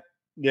me that?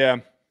 Yeah.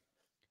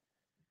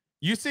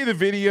 You see the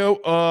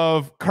video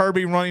of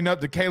Kirby running up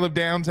to Caleb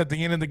Downs at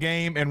the end of the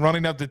game and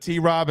running up to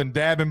T-Rob and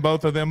dabbing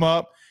both of them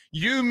up?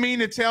 You mean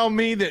to tell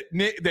me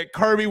that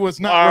Kirby was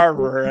not all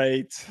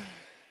right?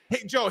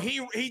 Hey, Joe,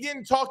 he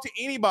didn't talk to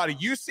anybody.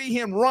 You see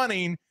him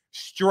running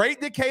straight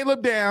to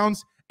Caleb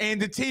Downs and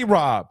to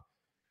T-Rob.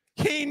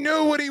 He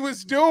knew what he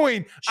was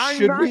doing.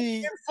 I'm not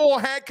a full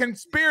hat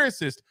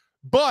conspiracist,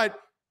 but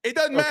it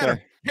doesn't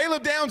matter.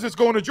 Caleb Downs is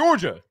going to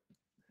Georgia.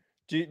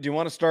 Do you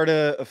want to start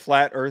a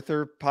flat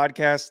earther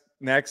podcast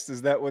next?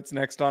 Is that what's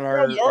next on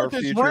our Earth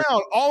is future?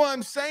 round. All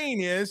I'm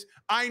saying is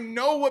I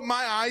know what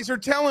my eyes are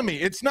telling me.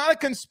 It's not a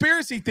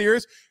conspiracy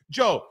theorist.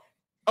 Joe,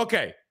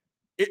 okay,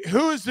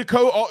 who is the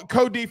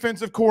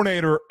co-defensive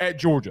coordinator at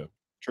Georgia?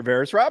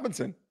 Travaris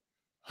Robinson.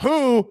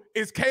 Who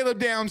is Caleb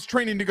Downs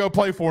training to go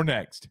play for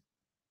next?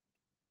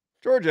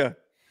 Georgia.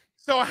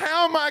 So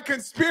how am I a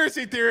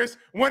conspiracy theorist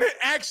when it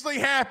actually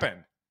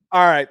happened?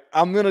 All right,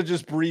 I'm going to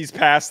just breeze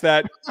past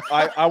that.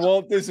 I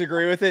won't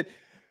disagree with it.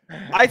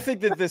 I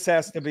think that this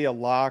has to be a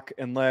lock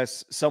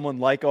unless someone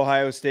like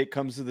Ohio State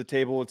comes to the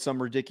table with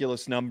some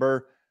ridiculous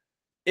number.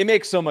 It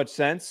makes so much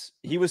sense.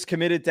 He was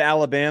committed to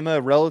Alabama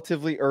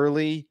relatively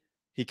early.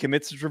 He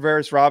commits to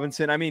Travaris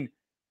Robinson. I mean,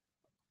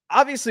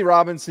 obviously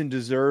Robinson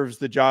deserves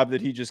the job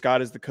that he just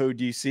got as the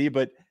co-DC,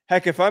 but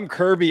heck, if I'm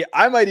Kirby,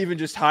 I might even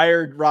just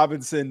hire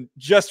Robinson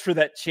just for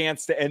that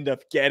chance to end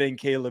up getting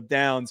Caleb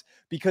Downs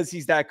because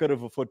he's that good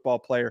of a football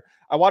player.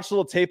 I watched a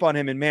little tape on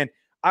him, and man,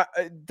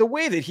 the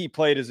way that he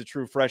played as a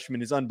true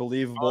freshman is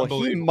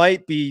unbelievable. He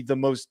might be the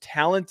most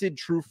talented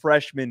true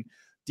freshman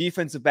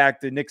defensive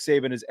back that Nick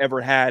Saban has ever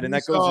had, and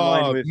that goes in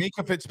line with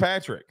Mika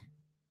Fitzpatrick.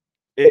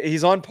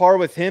 He's on par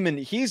with him, and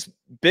he's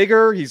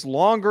bigger, he's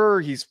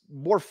longer, he's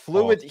more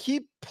fluid.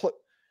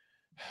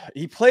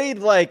 he played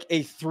like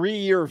a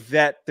 3-year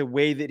vet the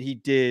way that he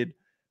did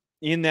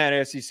in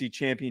that SEC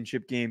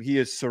championship game. He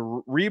is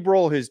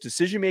cerebral. His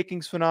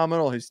decision-making's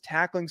phenomenal. His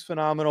tackling's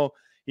phenomenal.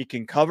 He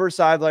can cover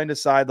sideline to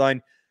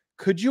sideline.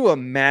 Could you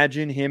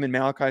imagine him and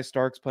Malachi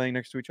Starks playing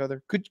next to each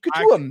other? Could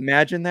you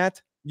imagine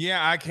that?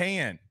 Yeah, I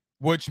can,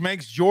 which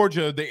makes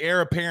Georgia the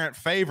heir apparent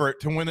favorite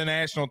to win the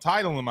national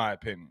title, in my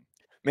opinion.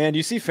 Man,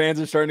 you see fans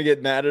are starting to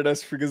get mad at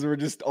us because we're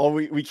just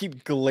we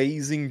keep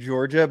glazing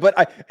Georgia.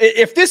 But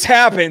if this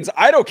happens,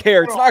 I don't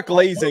care. It's not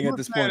glazing at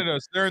this point. At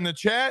us. They're in the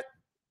chat?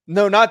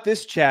 No, not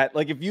this chat.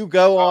 Like if you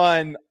go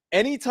on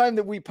anytime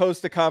that we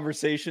post a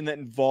conversation that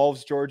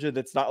involves Georgia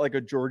that's not like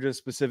a Georgia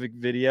specific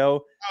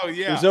video. Oh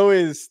yeah.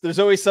 There's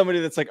always somebody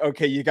that's like,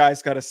 okay, you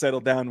guys got to settle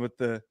down with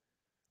the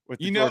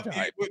Georgia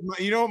hype.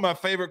 You know what my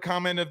favorite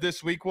comment of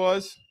this week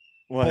was?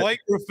 What?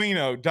 Blake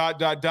Ruffino, ...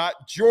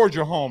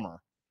 Georgia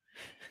homer.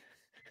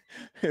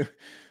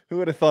 Who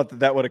would have thought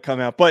that would have come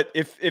out? But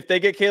if they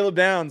get Caleb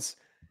Downs,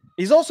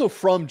 he's also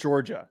from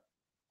Georgia.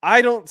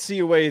 I don't see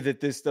a way that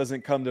this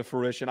doesn't come to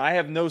fruition. I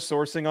have no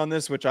sourcing on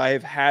this, which I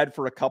have had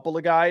for a couple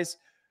of guys.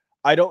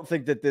 I don't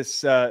think that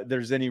this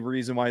there's any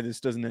reason why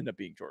this doesn't end up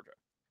being Georgia.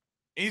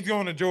 He's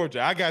going to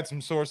Georgia. I got some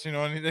sourcing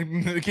on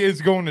it. The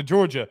kid's going to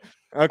Georgia.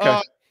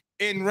 Okay.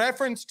 In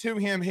reference to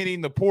him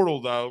hitting the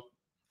portal, though,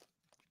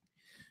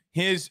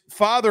 his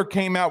father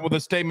came out with a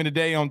statement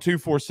today on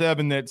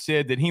 247 that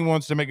said that he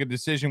wants to make a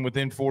decision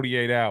within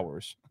 48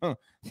 hours.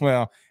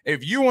 Well,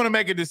 if you want to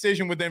make a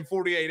decision within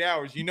 48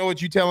 hours, you know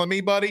what you're telling me,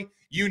 buddy?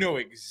 You know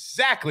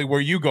exactly where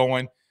you're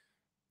going.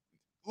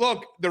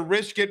 Look, the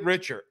rich get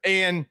richer.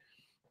 And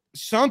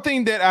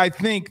something that I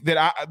think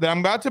that I'm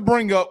about to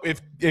bring up,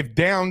 if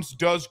Downs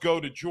does go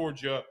to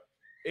Georgia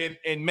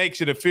and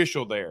makes it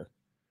official there,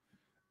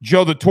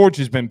 Joe, the torch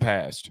has been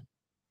passed.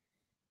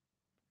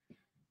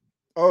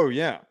 Oh,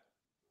 yeah.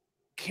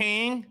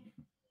 King,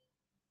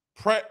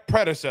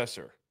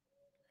 predecessor.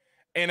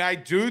 And I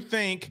do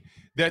think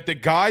that the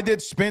guy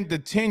that spent the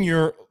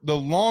tenure the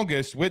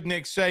longest with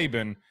Nick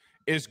Saban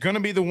is going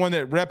to be the one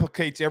that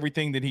replicates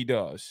everything that he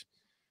does.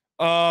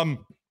 The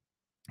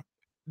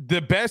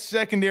best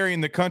secondary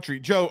in the country.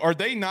 Joe, are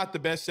they not the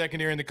best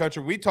secondary in the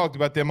country? We talked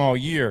about them all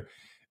year.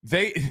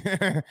 They're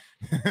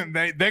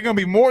going to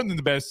be more than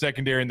the best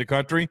secondary in the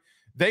country.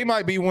 They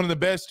might be one of the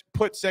best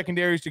put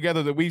secondaries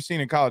together that we've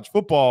seen in college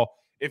football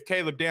if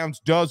Caleb Downs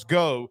does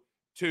go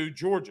to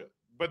Georgia.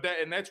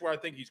 That's where I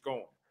think he's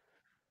going.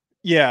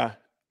 Yeah,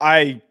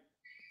 I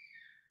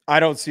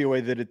don't see a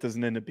way that it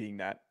doesn't end up being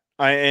that.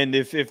 And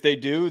if they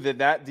do,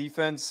 that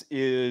defense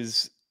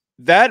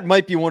that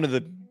might be one of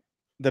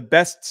the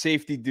best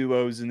safety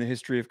duos in the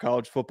history of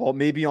college football,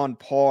 maybe on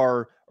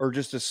par or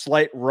just a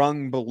slight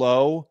rung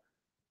below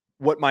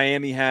what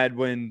Miami had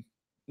when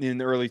in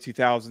the early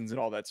 2000s and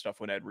all that stuff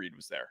when Ed Reed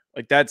was there.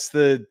 Like that's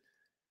were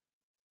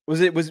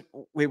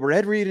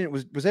Ed Reed and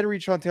was Ed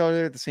Reed, Sean Taylor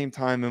there at the same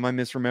time? Am I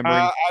misremembering?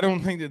 I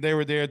don't think that they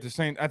were there at the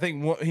same. I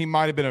think he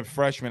might have been a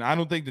freshman. I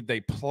don't think that they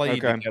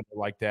played together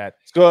like that.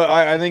 So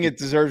I think it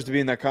deserves to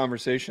be in that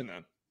conversation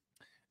then.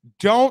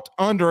 Don't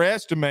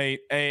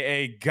underestimate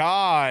a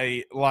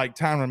guy like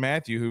Tyrann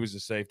Mathieu, who was a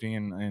safety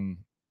and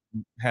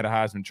had a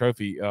Heisman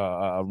Trophy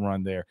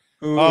run there.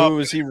 Who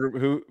was he?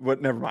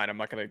 What? Never mind. I'm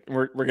not gonna.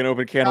 We're gonna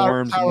open a can of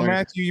worms. Tyrann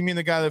Mathieu. You mean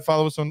the guy that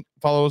follows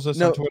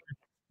us on Twitter?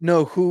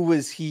 No. Who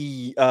was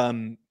he?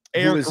 Who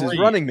was his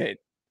running mate?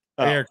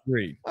 Eric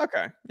Reed.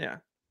 Okay. Yeah.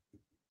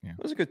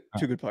 Those are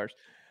two good players.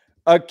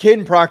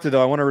 Kadyn Proctor,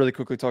 though, I want to really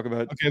quickly talk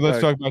about. Okay, let's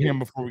talk about him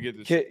before we get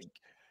this.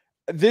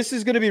 This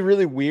is going to be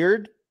really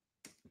weird.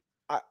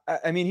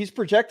 I mean, he's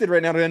projected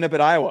right now to end up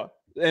at Iowa.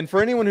 And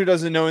for anyone who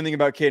doesn't know anything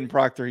about Kadyn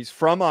Proctor, he's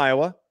from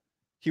Iowa.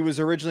 He was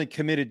originally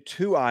committed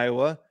to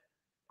Iowa.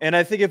 And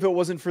I think if it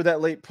wasn't for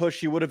that late push,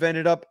 he would have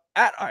ended up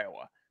at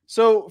Iowa.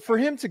 So for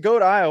him to go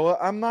to Iowa,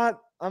 I'm not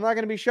going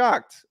to be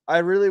shocked. I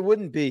really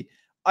wouldn't be.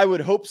 I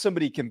would hope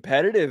somebody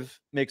competitive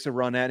makes a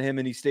run at him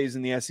and he stays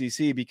in the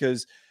SEC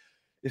because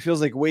it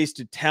feels like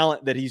wasted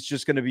talent that he's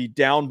just going to be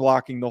down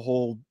blocking the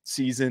whole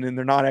season and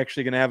they're not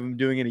actually going to have him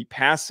doing any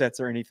pass sets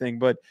or anything.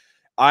 But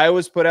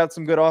Iowa's put out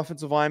some good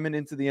offensive linemen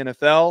into the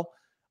NFL.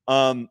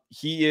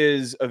 He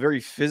is a very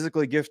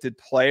physically gifted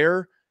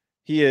player.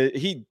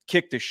 He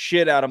kicked the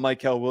shit out of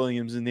Michael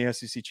Williams in the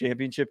SEC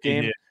championship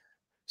game.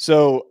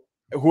 So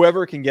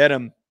whoever can get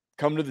him,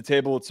 come to the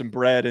table with some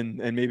bread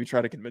and maybe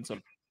try to convince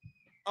him.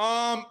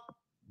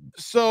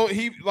 So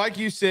he, like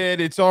you said,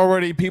 it's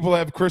already people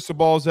have crystal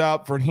balls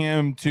out for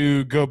him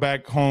to go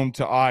back home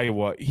to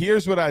Iowa.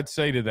 Here's what I'd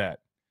say to that.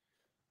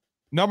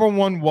 Number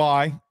one,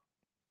 why?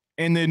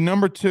 And then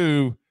number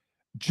two,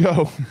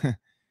 Joe,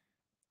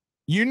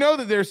 you know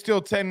that there's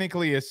still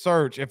technically a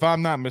search, if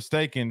I'm not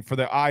mistaken, for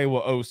the Iowa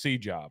OC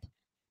job.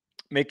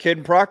 Make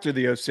Kadyn Proctor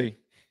the OC.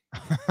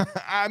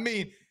 I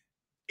mean,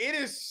 it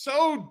is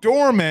so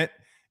dormant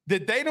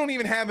that they don't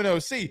even have an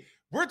OC.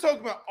 We're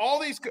talking about all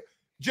these.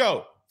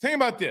 Joe, think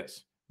about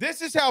this.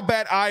 This is how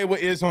bad Iowa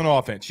is on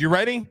offense. You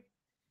ready?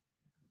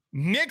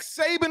 Nick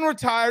Saban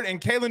retired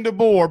and Kalen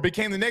DeBoer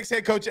became the next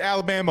head coach at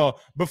Alabama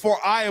before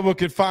Iowa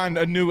could find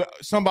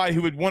somebody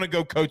who would want to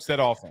go coach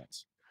that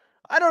offense.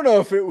 I don't know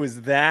if it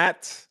was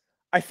that.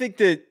 I think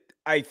that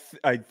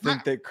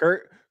that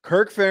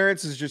Kirk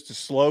Ferentz is just a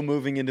slow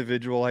moving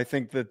individual. I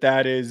think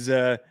that is.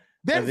 I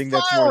think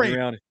that's more the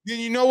reality. Then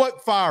you know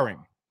what?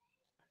 Firing.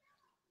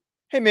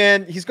 Hey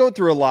man, he's going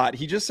through a lot.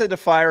 He just said to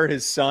fire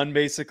his son,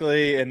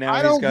 basically, and now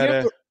he's got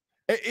to.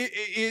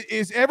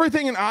 Is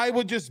everything in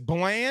Iowa just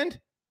bland?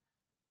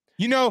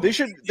 You know, they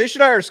should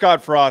hire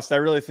Scott Frost. I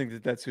really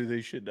think that's who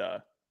they should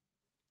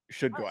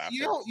go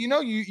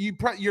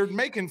after. You're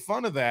making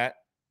fun of that,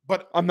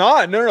 but I'm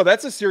not. No,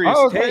 that's a serious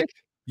take.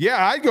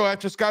 Yeah, I'd go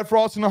after Scott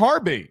Frost in a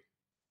heartbeat.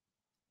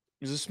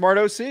 He's a smart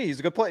OC. He's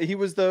a good player. He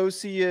was the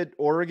OC at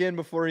Oregon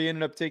before he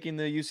ended up taking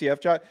the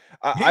UCF job.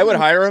 I would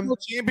hire him.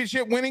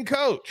 Championship winning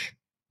coach.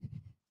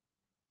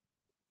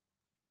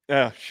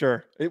 Yeah,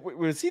 sure.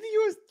 Was he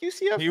the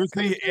UCF? He was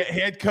the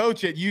head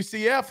coach at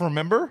UCF.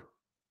 Remember?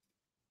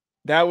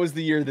 That was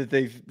the year that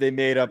they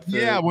made up.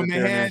 When they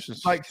had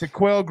like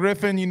Sequel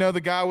Griffin,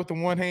 the guy with the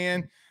one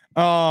hand.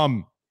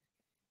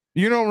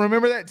 You don't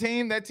remember that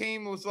team? That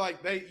team was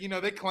like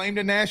they claimed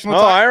a national.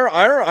 Oh,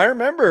 I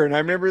remember, and I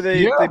remember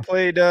they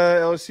played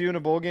LSU in a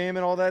bowl game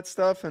and all that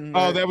stuff. And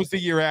that was the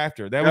year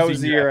after. That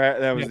was the year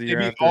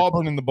after.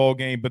 Auburn in the bowl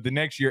game, but the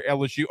next year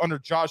LSU under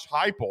Josh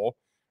Heupel.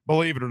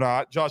 Believe it or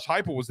not, Josh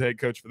Heupel was the head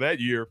coach for that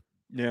year.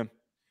 Yeah,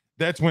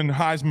 that's when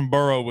Heisman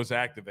Burrow was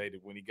activated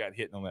when he got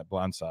hit on that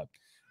blind side.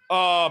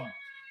 I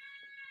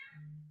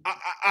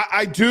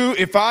do.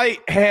 If I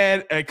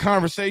had a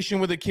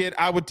conversation with a kid,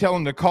 I would tell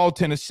him to call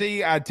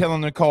Tennessee. I'd tell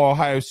him to call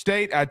Ohio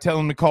State. I'd tell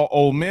him to call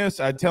Ole Miss.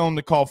 I'd tell him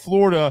to call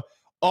Florida,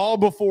 all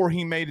before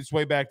he made his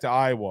way back to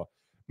Iowa.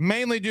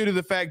 Mainly due to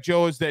the fact,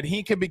 Joe, is that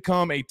he could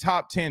become a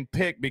top 10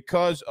 pick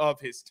because of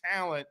his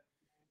talent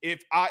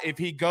if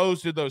he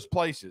goes to those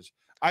places.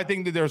 I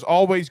think that there's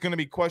always going to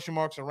be question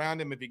marks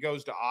around him if he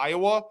goes to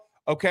Iowa.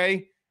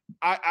 Okay.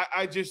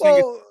 I just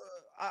think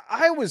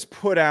I was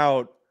put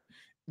out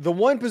the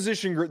one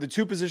position group, the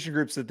two position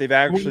groups that they've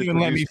actually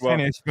let me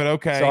finish, but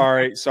okay.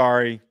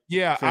 Sorry.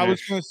 Yeah,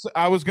 finish.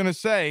 I was gonna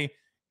say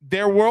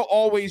there will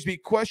always be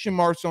question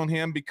marks on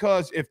him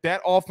because if that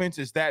offense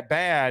is that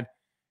bad,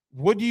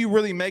 what do you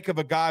really make of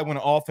a guy when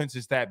an offense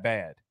is that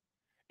bad?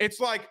 It's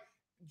like,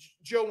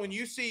 Joe, when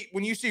you see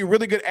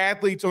really good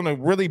athletes on a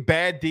really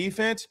bad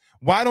defense,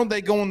 why don't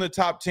they go in the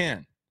top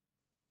 10?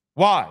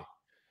 Why?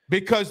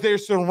 Because they're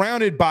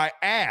surrounded by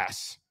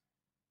ass.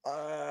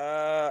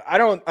 I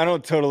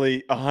don't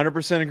totally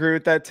 100% agree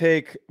with that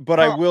take, but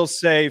I will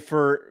say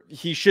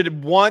he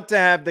should want to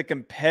have the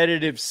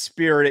competitive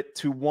spirit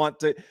to want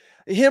to.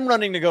 Him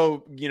running to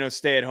go,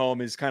 stay at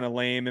home is kind of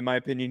lame in my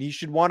opinion. He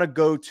should want to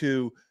go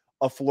to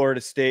a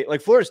Florida State.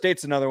 Like Florida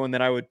State's another one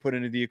that I would put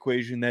into the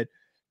equation that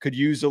could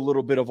use a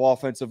little bit of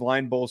offensive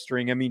line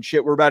bolstering. I mean,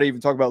 shit, we're about to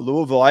even talk about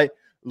Louisville.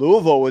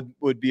 Louisville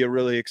would be a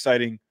really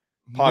exciting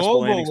possible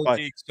landing spot. Would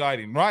be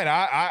exciting, right?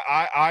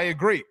 I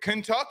agree.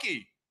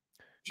 Kentucky,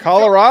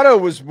 Colorado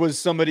was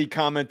somebody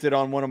commented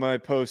on one of my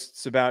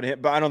posts about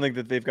him, but I don't think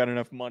that they've got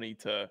enough money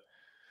to.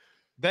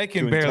 They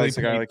can barely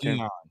pay like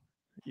him.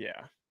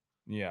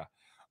 Yeah.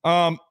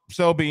 So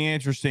it'll be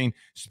interesting.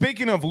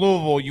 Speaking of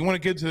Louisville, you want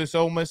to get to this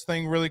Ole Miss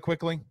thing really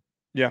quickly?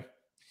 Yeah.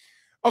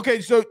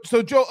 Okay, so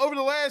Joe, over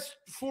the last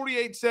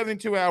 48,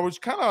 72 hours,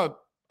 kind of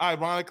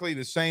ironically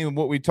the same as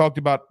what we talked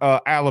about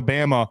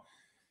Alabama,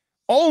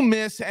 Ole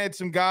Miss had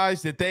some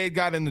guys that they had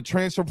got in the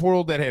transfer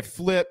portal that had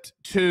flipped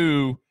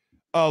to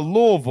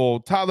Louisville.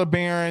 Tyler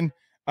Barron,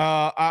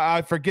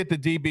 I forget the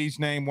DB's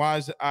name.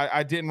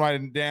 I didn't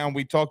write it down.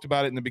 We talked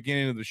about it in the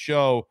beginning of the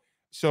show,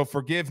 so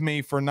forgive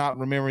me for not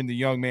remembering the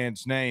young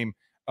man's name.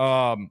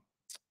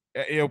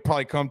 It'll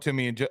probably come to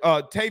me in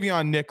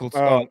Tavion Nichols.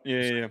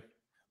 Yeah.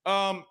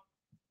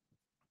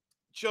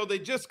 So they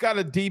just got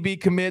a DB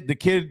commit, the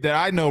kid that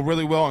I know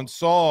really well and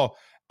saw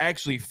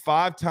actually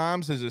 5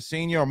 times as a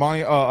senior,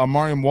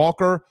 Amarian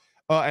Walker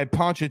at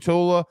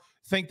Ponchatoula.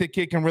 Think the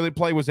kid can really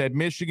play, was at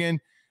Michigan.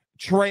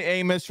 Trey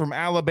Amos from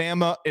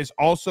Alabama is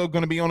also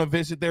going to be on a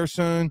visit there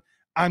soon.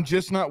 I'm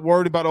just not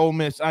worried about Ole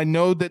Miss. I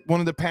know that one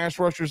of the pass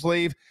rushers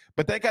leave,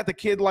 but they got the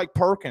kid like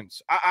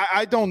Perkins.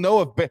 I don't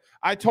know if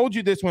 – I told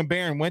you this when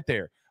Barron went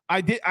there. I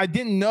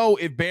didn't know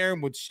if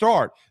Barron would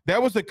start. That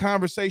was the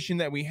conversation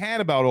that we had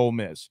about Ole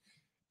Miss.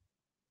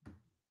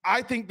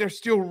 I think they're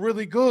still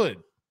really good.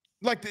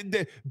 Like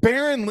the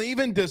Barron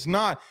leaving does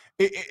not.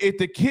 If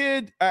the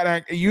kid,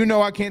 I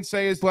can't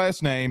say his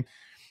last name.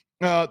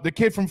 The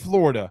kid from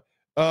Florida.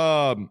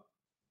 God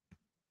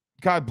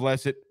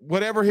bless it.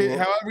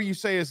 However you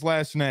say his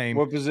last name.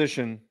 What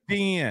position?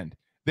 The end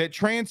that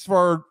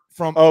transferred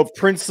from. Oh,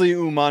 Princely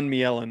Uman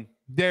Mielen.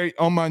 There,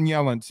 Uman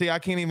Mielen. See, I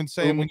can't even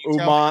say it when you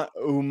tell me.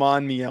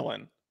 Uman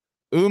Mielen.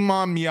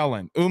 Uman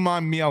Mielen.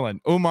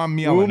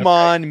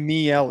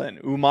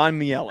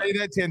 Say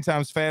that 10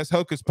 times fast.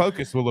 Hocus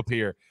Pocus will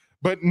appear.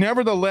 But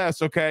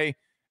nevertheless, okay,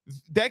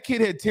 that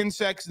kid had 10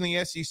 sacks in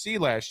the SEC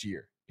last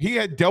year. He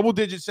had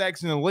double-digit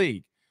sacks in the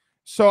league.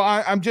 So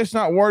I'm just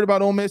not worried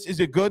about Ole Miss. Is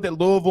it good that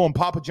Louisville and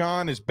Papa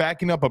John is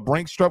backing up a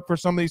Brinkstrup for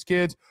some of these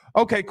kids?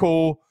 Okay,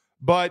 cool.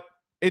 But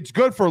it's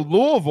good for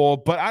Louisville,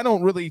 but I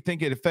don't really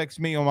think it affects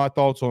me on my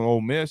thoughts on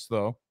Ole Miss,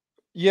 though.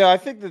 Yeah, I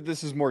think that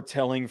this is more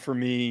telling for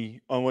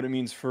me on what it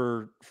means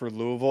for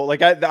Louisville.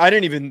 Like I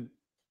didn't even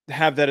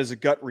have that as a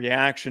gut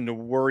reaction to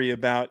worry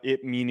about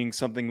it meaning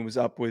something was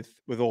up with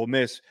Ole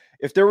Miss.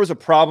 If there was a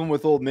problem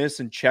with Ole Miss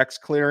and checks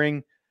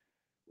clearing,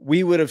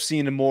 we would have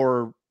seen a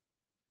more,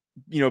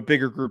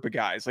 bigger group of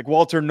guys. Like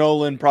Walter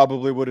Nolan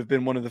probably would have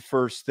been one of the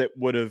first that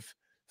would have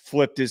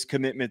flipped his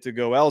commitment to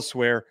go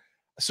elsewhere.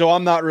 So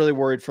I'm not really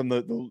worried from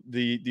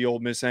the Ole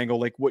Miss angle,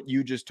 like what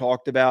you just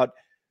talked about.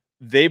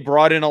 They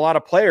brought in a lot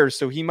of players,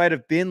 so he might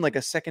have been like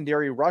a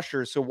secondary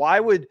rusher. So why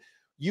would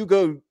you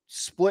go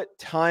split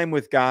time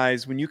with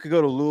guys when you could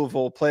go to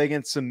Louisville, play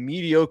against some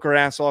mediocre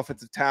ass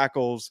offensive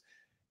tackles,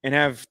 and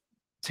have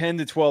 10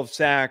 to 12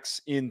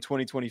 sacks in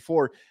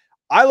 2024?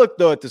 I look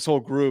though at this whole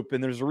group,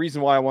 and there's a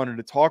reason why I wanted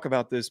to talk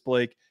about this,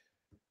 Blake.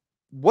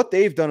 What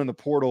they've done in the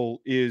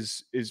portal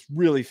is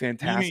really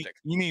fantastic.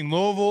 You mean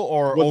Louisville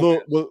or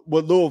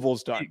what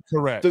Louisville's done?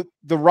 Correct.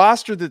 The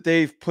roster that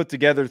they've put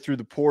together through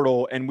the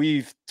portal, and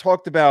we've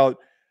talked about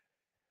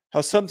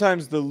how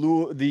sometimes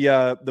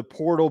the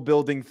portal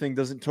building thing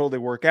doesn't totally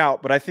work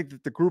out, but I think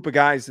that the group of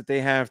guys that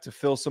they have to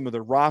fill some of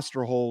the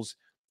roster holes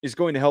is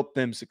going to help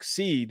them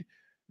succeed.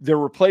 They're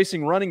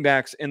replacing running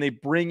backs, and they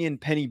bring in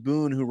Penny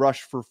Boone, who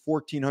rushed for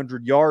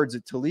 1,400 yards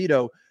at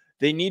Toledo.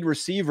 They need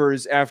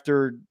receivers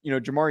after,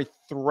 Jamari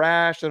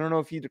Thrash. I don't know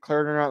if he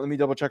declared or not. Let me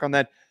double check on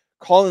that.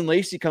 Colin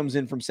Lacey comes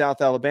in from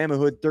South Alabama,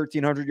 who had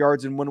 1,300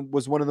 yards and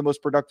was one of the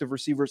most productive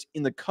receivers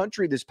in the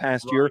country this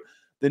past year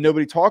that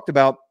nobody talked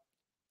about.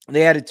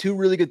 They added 2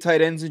 really good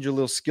tight ends in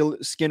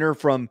Jaleel Skinner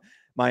from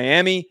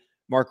Miami,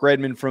 Mark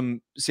Redmond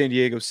from San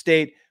Diego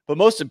State. But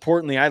most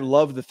importantly, I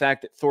love the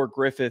fact that Thor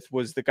Griffith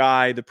was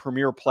the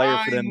premier player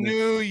for them. I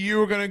knew you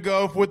were going to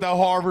go with the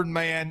Harvard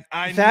man.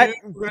 I've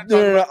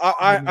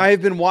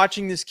been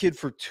watching this kid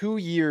for 2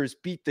 years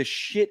beat the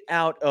shit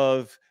out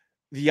of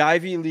the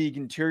Ivy League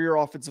interior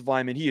offensive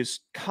lineman. He is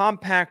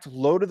compact,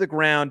 low to the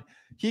ground.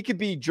 He could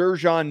be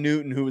Jerjon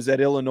Newton, who was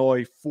at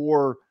Illinois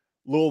for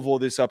Louisville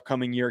this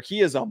upcoming year.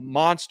 He is a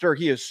monster.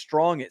 He is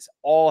strong as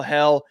all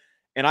hell.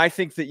 And I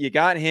think that you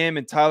got him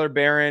and Tyler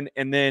Barron,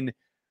 and then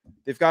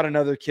they've got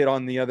another kid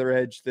on the other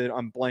edge that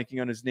I'm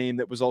blanking on his name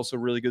that was also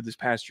really good this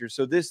past year.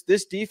 So this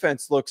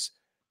defense looks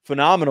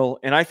phenomenal,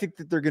 and I think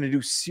that they're going to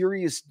do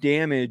serious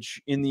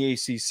damage in the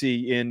ACC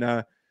in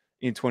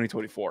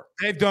 2024.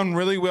 They've done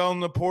really well in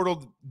the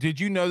portal. Did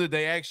you know that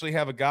they actually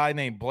have a guy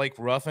named Blake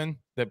Ruffin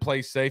that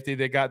plays safety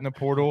they got in the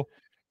portal?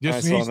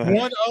 He's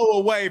 1-0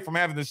 away from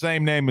having the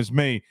same name as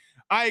me.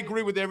 I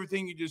agree with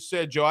everything you just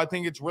said, Joe. I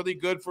think it's really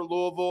good for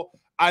Louisville.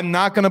 I'm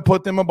not going to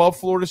put them above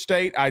Florida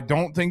State. I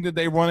don't think that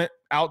they run it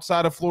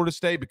outside of Florida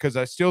State because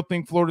I still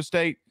think Florida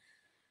State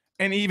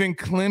and even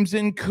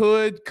Clemson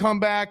could come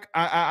back.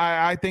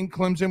 I think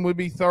Clemson would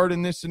be third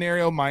in this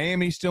scenario.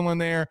 Miami's still in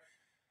there.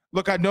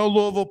 Look, I know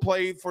Louisville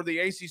played for the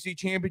ACC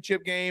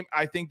championship game.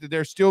 I think that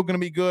they're still going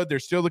to be good. They're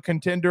still the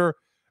contender.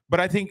 But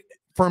I think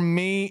for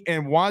me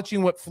and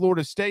watching what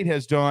Florida State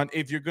has done,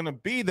 if you're going to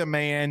be the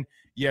man,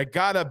 you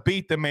got to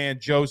beat the man,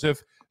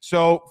 Joseph.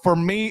 So for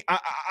me,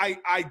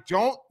 I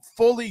don't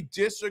fully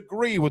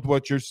disagree with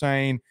what you're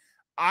saying.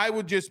 I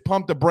would just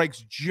pump the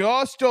brakes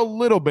just a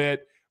little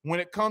bit when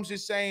it comes to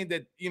saying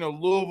that,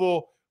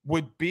 Louisville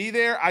would be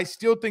there. I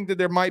still think that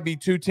there might be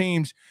 2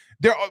 teams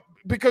there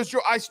because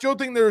I still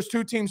think there's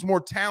 2 teams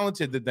more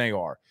talented than they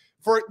are.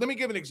 Let me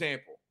give an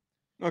example.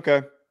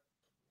 Okay.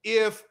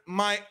 If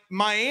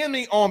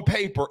Miami on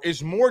paper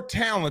is more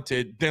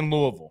talented than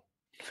Louisville,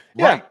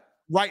 right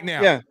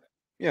now.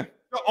 Yeah.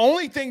 The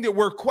only thing that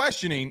we're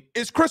questioning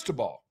is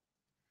Cristobal.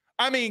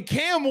 I mean,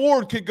 Cam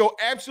Ward could go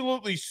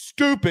absolutely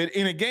stupid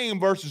in a game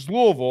versus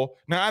Louisville.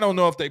 Now, I don't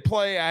know if they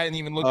play. I hadn't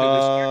even looked at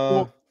this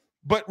schedule.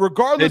 But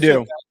regardless they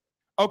do. of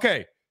that,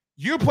 okay,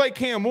 you play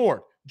Cam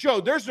Ward. Joe,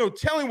 there's no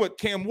telling what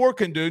Cam Ward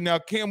can do. Now,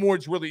 Cam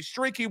Ward's really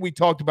streaky. We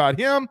talked about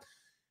him.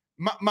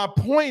 My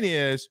point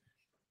is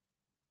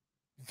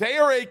they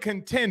are a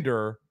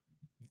contender.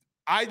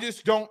 I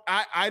just don't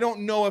I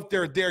don't know if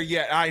they're there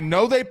yet. I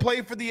know they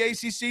play for the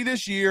ACC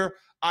this year.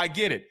 I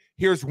get it.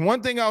 Here's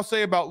one thing I'll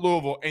say about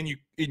Louisville, and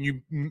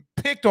you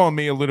picked on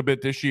me a little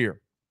bit this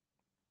year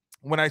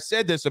when I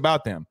said this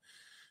about them.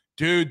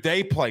 Dude,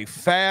 they play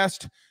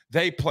fast.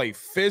 They play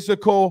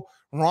physical.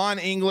 Ron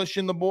English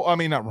and the boy. I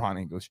mean, not Ron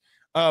English.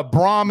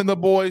 Brom and the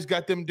boys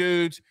got them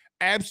dudes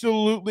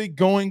absolutely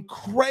going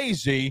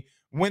crazy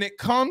when it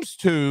comes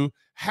to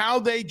how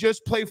they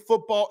just play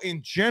football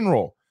in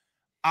general.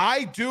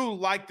 I do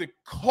like the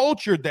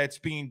culture that's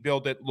being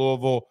built at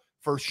Louisville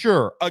for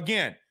sure.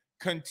 Again,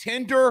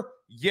 contender,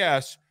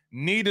 yes.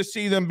 Need to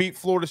see them beat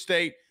Florida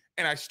State,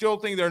 and I still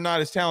think they're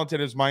not as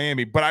talented as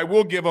Miami, but I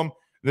will give them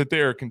that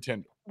they're a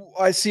contender.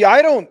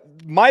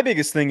 My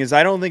biggest thing is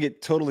I don't think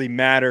it totally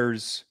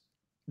matters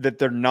that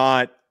they're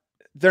not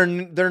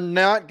going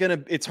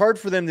to – it's hard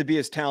for them to be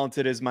as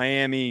talented as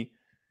Miami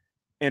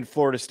and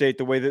Florida State,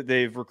 the way that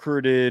they've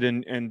recruited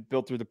and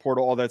built through the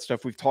portal, all that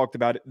stuff, we've talked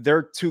about it.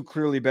 They're two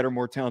clearly better,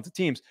 more talented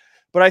teams.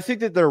 But I think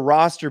that their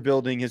roster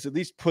building has at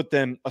least put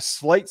them a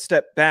slight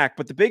step back.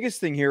 But the biggest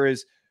thing here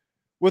is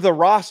with a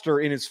roster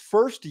in his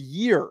first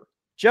year,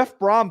 Jeff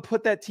Brom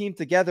put that team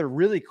together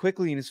really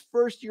quickly in his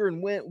first year and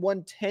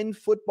won 10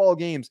 football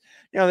games.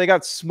 Now, they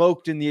got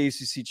smoked in the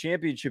ACC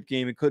championship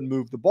game and couldn't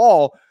move the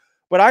ball.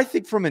 But I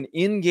think from an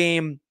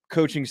in-game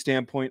coaching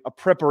standpoint, a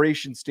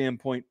preparation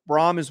standpoint,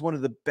 Brom is one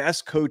of the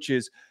best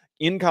coaches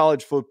in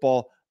college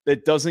football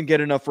that doesn't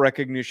get enough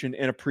recognition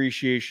and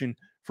appreciation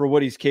for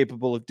what he's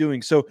capable of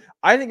doing. So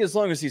I think as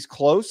long as he's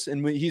close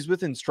and he's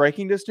within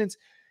striking distance,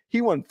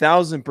 he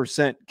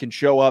 1000% can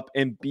show up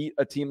and beat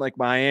a team like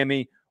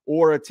Miami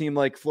or a team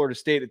like Florida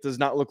State. It does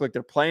not look like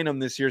they're playing them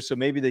this year, so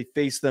maybe they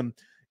face them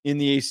in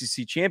the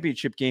ACC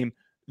championship game.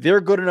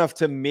 They're good enough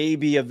to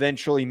maybe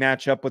eventually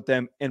match up with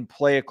them and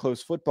play a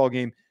close football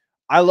game.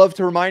 I love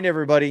to remind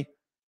everybody,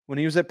 when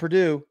he was at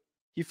Purdue,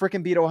 he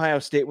freaking beat Ohio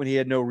State when he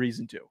had no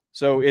reason to.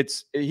 So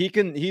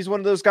he's one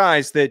of those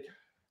guys that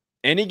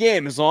any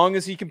game, as long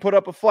as he can put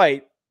up a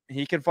fight,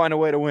 he can find a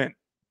way to win.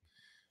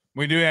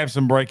 We do have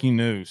some breaking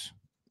news.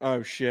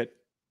 Oh, shit.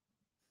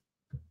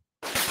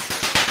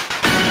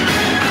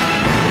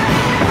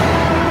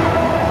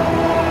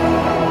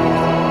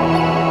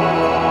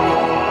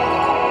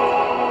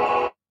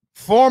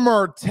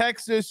 Former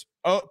Texas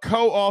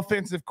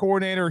co-offensive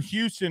coordinator,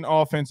 Houston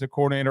offensive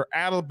coordinator,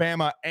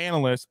 Alabama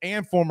analyst,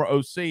 and former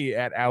OC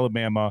at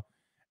Alabama,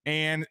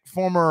 and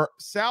former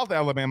South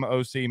Alabama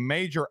OC,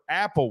 Major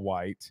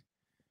Applewhite,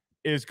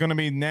 is going to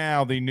be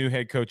now the new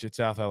head coach at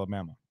South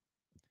Alabama.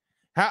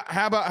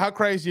 How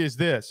crazy is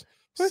this?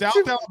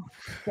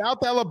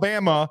 South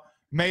Alabama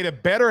made a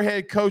better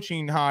head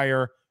coaching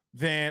hire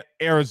than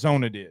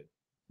Arizona did.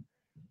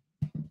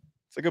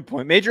 It's a good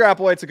point. Major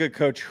Applewhite's a good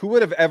coach. Who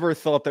would have ever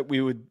thought that we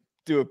would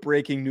do a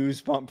breaking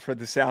news bump for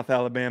the South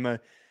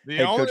Alabama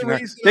head coaching hire?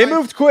 They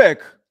moved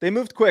quick. They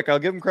moved quick. I'll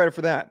give them credit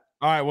for that.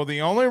 All right. Well,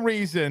 the only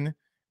reason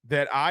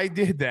that I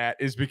did that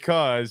is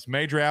because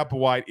Major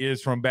Applewhite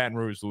is from Baton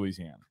Rouge,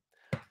 Louisiana.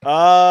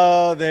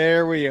 Oh,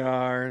 there we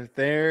are.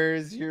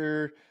 There's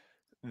your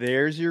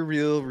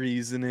real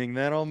reasoning.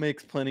 That all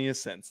makes plenty of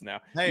sense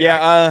now. Hey,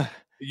 yeah.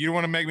 You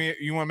want to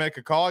make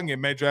a call and get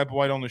Major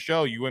Applewhite on the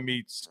show? You wouldn't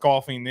be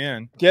scoffing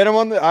then. Get him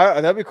on the.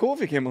 That'd be cool if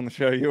he came on the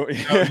show. You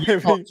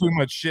talk too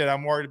much shit.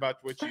 I'm worried about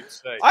what you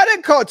say. I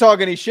didn't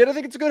talk any shit. I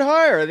think it's a good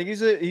hire. I think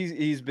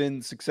he's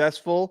been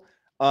successful,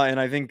 and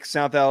I think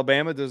South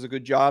Alabama does a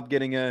good job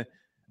getting a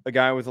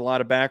guy with a lot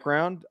of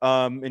background.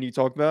 And you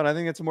talked about. I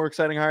think it's a more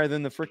exciting hire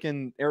than the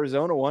freaking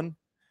Arizona one.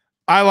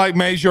 I like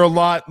Major a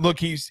lot.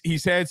 Look,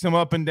 he's had some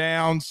up and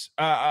downs.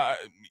 I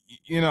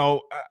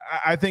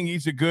think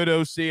he's a good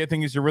OC. I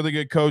think he's a really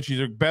good coach.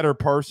 He's a better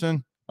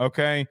person.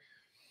 Okay.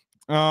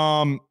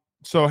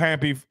 So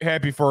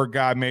happy for a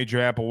guy, Major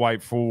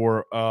Applewhite,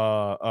 for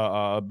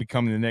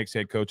becoming the next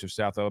head coach of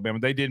South Alabama.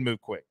 They did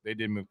move quick.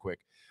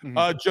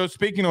 Mm-hmm. Joe,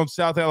 speaking on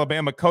South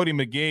Alabama, Cody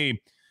McGee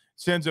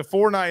sends a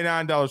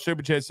 $4.99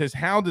 super chat. Says,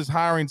 how does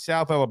hiring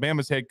South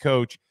Alabama's head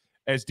coach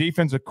as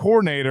defensive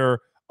coordinator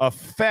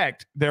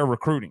affect their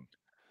recruiting?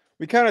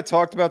 We kind of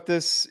talked about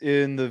this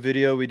in the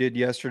video we did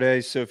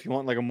yesterday. So if you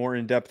want like a more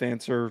in-depth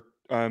answer,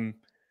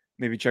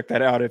 maybe check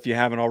that out if you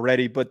haven't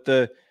already. But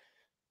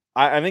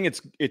I think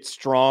it's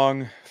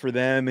strong for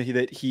them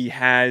that he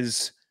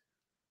has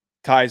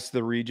ties to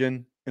the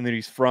region and that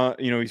he's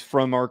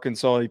from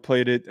Arkansas. He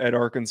played it at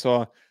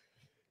Arkansas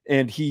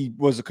and he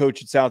was a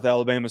coach at South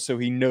Alabama. So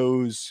he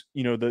knows,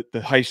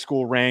 the high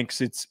school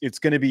ranks. It's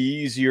going to be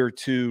easier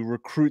to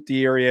recruit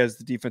the area as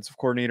the defensive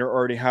coordinator,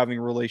 already having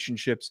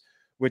relationships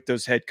with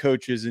those head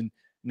coaches. And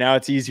now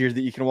it's easier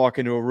that you can walk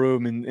into a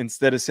room and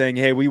instead of saying,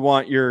 hey, we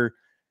want your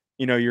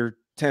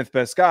 10th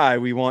best guy,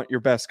 we want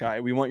your best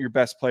guy. We want your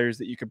best players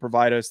that you can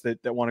provide us that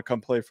want to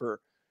come play for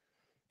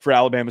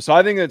Alabama. So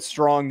I think it's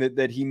strong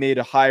that he made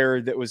a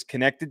hire that was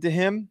connected to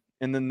him.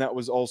 And then that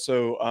was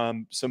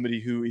also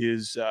somebody who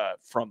is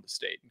from the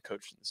state and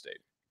coached in the state.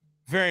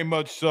 Very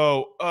much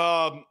so.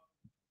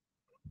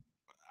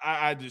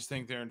 I just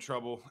think they're in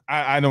trouble.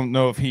 I don't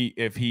know if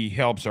he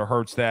helps or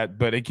hurts that,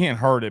 but it can't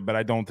hurt it. But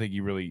I don't think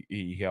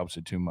he helps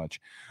it too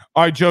much.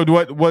 All right, Joe.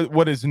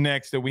 What is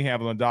next that we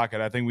have on the docket?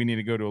 I think we need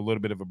to go to a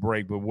little bit of a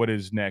break. But what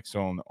is next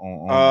on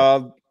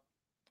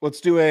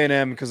let's do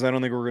A&M because I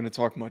don't think we're going to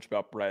talk much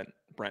about Brent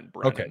Brennan.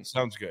 Okay,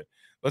 sounds good.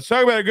 Let's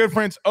talk about our good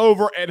friends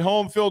over at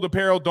Home Field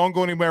Apparel. Don't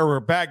go anywhere. We're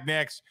back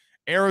next.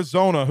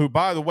 Arizona, who,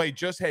 by the way,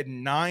 just had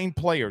 9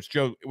 players,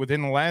 Joe,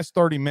 within the last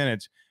 30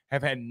 minutes,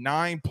 have had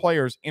 9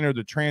 players enter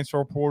the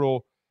transfer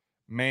portal.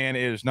 Man,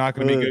 it is not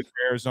going to be good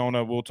for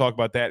Arizona. We'll talk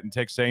about that in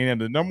Texas A&M,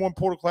 the #1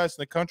 portal class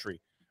in the country.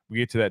 We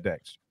get to that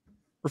next.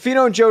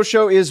 Ruffino and Joe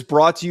Show is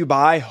brought to you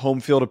by Home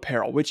Field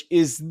Apparel, which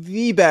is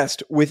the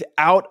best,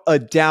 without a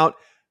doubt,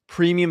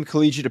 premium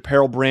collegiate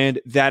apparel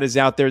brand that is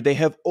out there. They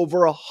have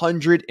over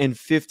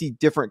 150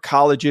 different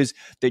colleges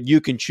that you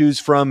can choose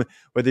from,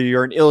 whether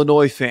you're an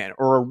Illinois fan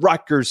or a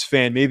Rutgers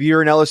fan. Maybe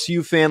you're an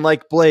LSU fan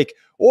like Blake,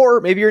 or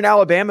maybe you're an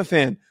Alabama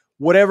fan.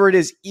 whatever it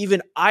is, even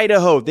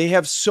Idaho. They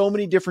have so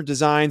many different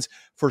designs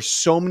for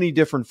so many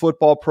different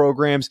football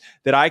programs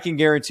that I can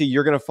guarantee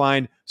you're going to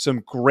find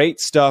some great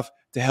stuff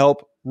to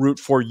help root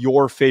for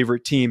your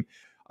favorite team.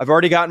 I've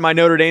already gotten my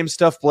Notre Dame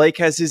stuff. Blake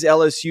has his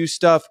LSU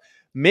stuff.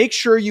 Make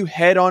sure you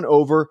head on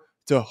over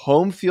to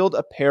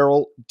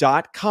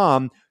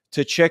homefieldapparel.com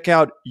to check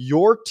out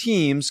your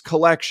team's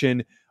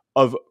collection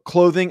of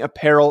clothing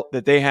apparel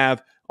that they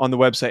have on the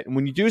website. And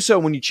when you do so,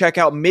 when you check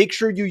out, make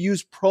sure you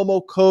use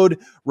promo code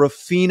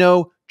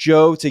Ruffino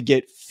Joe to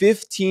get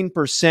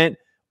 15%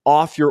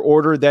 off your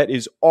order. That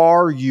is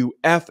RUFFINO,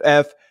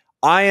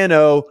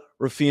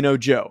 Ruffino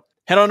Joe.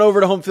 Head on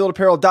over to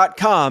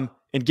homefieldapparel.com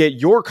and get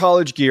your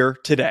college gear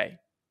today.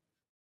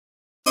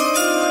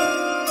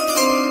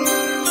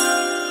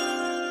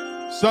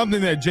 Something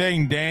that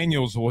Jane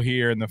Daniels will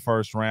hear in the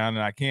first round,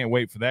 and I can't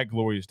wait for that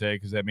glorious day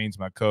because that means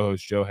my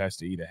co-host Joe has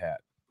to eat a hat.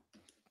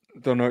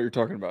 Don't know what you're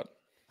talking about.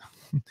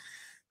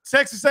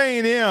 Texas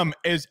A&M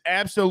is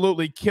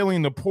absolutely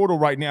killing the portal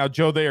right now,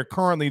 Joe. They are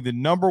currently the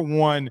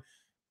 #1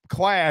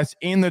 class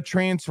in the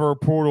transfer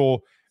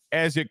portal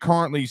as it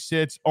currently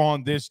sits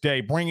on this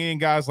day, bringing in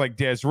guys like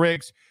Des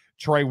Ricks,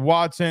 Trey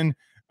Watson,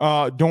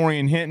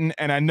 Dorian Hinton,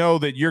 and I know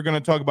that you're going to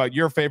talk about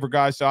your favorite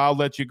guy, so I'll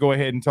let you go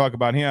ahead and talk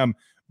about him.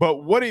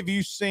 But what have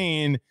you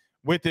seen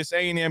with this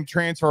A&M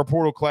transfer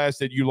portal class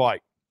that you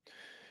like?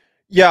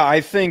 Yeah,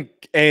 I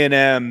think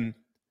A&M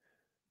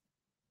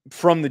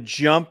from the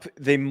jump,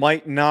 they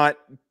might not,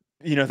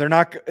 they're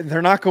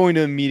not going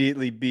to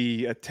immediately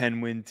be a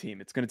 10-win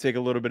team. It's going to take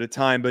a little bit of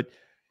time, but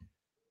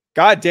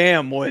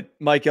goddamn what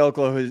Mike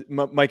Elko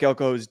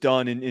has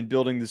done in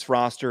building this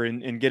roster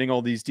and getting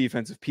all these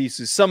defensive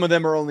pieces. Some of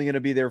them are only going to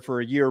be there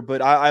for a year,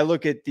 but I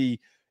look at the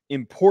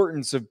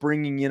importance of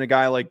bringing in a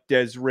guy like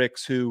Des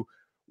Ricks, who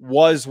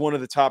was one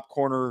of the top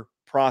corner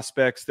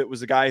prospects, that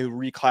was a guy who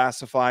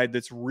reclassified,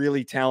 that's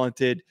really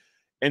talented,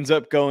 ends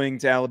up going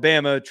to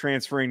Alabama,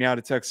 transferring now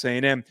to Texas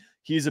A&M.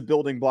 He's a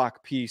building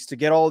block piece. To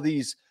get all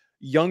these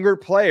younger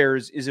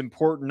players is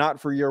important, not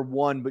for year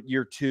 1, but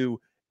year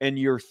 2 and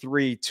year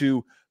 3,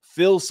 to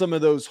fill some of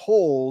those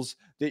holes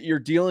that you're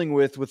dealing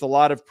with a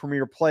lot of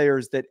premier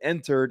players that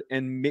entered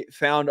and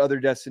found other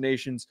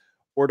destinations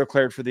or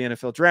declared for the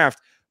NFL draft.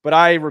 But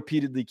I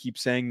repeatedly keep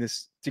saying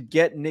this, to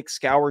get Nick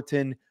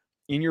Scourton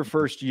in your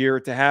first year,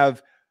 to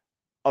have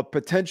a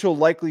potential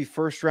likely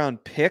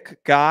first-round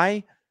pick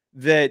guy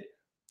that,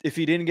 if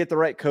he didn't get the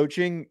right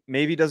coaching,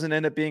 maybe doesn't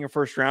end up being a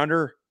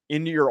first-rounder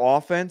into your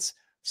offense.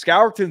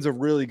 Scourton's a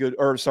really good,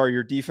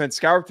 your defense.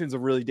 Scourton's a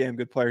really damn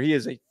good player. He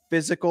is a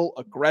physical,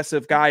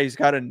 aggressive guy. He's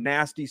got a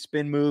nasty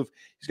spin move.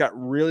 He's got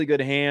really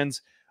good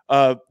hands.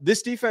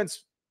 This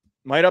defense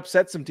might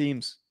upset some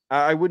teams.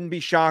 I wouldn't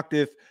be shocked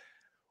if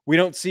we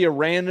don't see a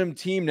random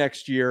team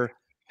next year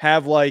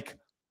have like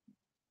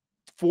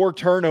 4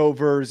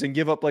 turnovers and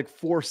give up like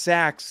 4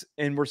 sacks,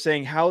 and we're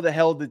saying, how the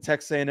hell did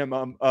Texas A&M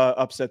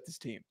upset this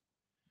team?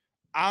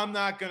 I'm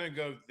not going to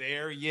go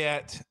there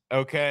yet,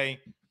 okay,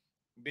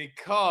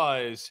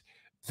 because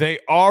they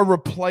are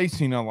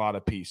replacing a lot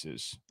of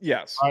pieces.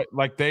 Yes. Right?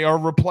 Like, they are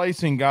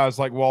replacing guys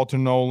like Walter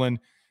Nolan,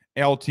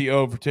 LT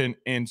Overton,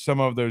 and some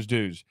of those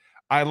dudes.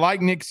 I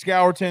like Nick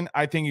Scourton.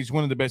 I think he's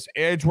one of the best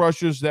edge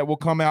rushers that will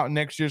come out in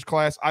next year's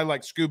class. I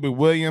like Scooby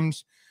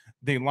Williams,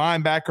 the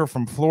linebacker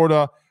from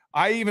Florida.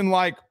 I even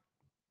like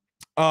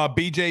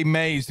BJ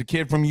Mays, the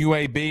kid from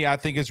UAB. I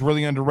think it's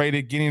really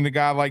underrated, getting a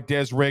guy like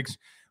Des Ricks.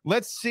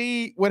 Let's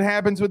see what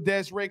happens with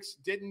Des Ricks.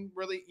 Didn't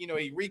really,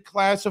 he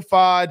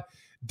reclassified,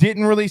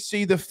 didn't really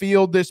see the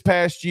field this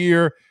past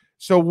year.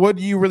 So what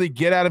do you really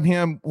get out of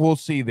him? We'll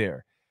see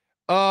there.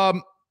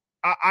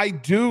 I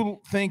do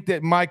think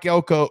that Mike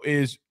Elko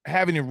is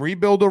having to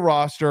rebuild a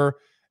roster,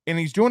 and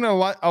he's doing a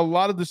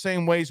lot of the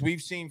same ways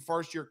we've seen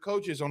first-year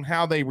coaches on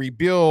how they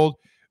rebuild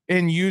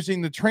and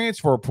using the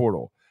transfer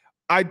portal.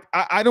 I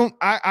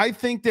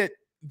think that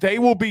they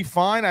will be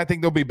fine. I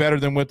think they'll be better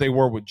than what they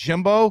were with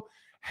Jimbo.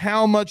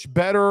 How much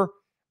better?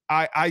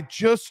 I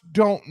just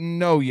don't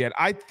know yet.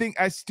 I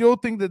still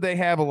think that they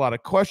have a lot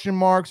of question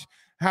marks.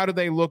 How do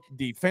they look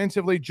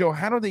defensively? Joe,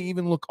 how do they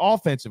even look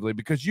offensively?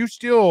 Because you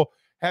still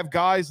have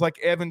guys like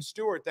Evan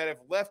Stewart that have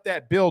left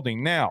that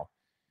building. Now,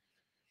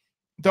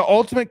 the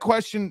ultimate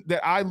question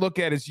that I look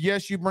at is,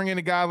 yes, you bring in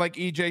a guy like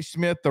E.J.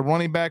 Smith, the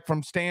running back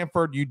from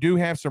Stanford. You do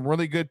have some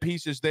really good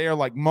pieces there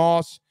like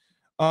Moss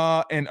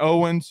and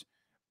Owens.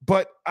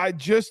 But I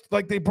just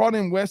like, they brought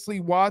in Wesley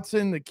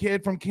Watson, the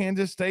kid from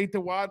Kansas State,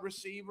 the wide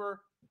receiver.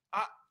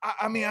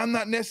 I mean, I'm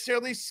not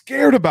necessarily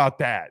scared about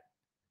that.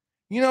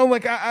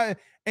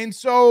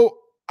 So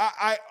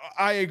I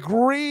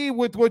agree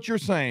with what you're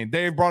saying.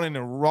 They've brought in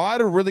a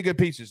lot of really good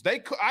pieces.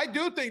 I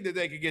do think that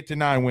they could get to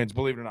 9 wins,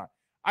 believe it or not.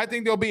 I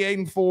think they'll be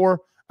 8-4,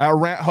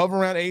 hover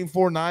around 8-4,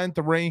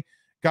 9-3.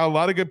 Got a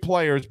lot of good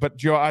players, but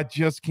Joe, I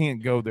just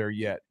can't go there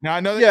yet. Now I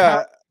know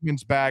that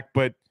Kadyn's back,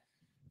 but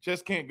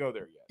just can't go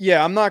there yet.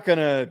 Yeah, I'm not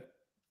gonna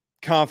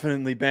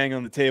confidently bang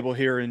on the table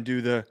here and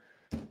do the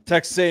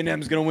Texas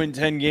A&M is going to win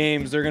 10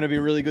 games. They're going to be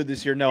really good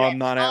this year. No, I'm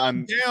not.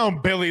 I'm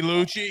down, Billy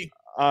Lucci.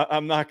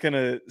 I'm not going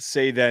to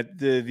say that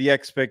the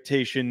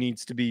expectation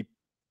needs to be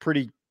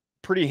pretty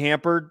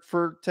hampered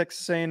for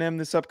Texas A&M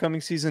this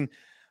upcoming season,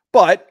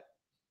 but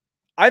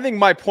I think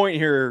my point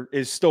here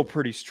is still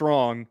pretty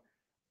strong.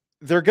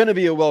 They're going to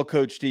be a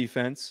well-coached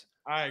defense.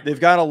 They've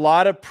got a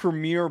lot of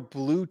premier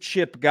blue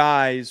chip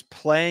guys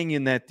playing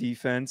in that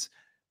defense.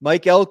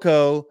 Mike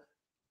Elko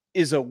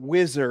is a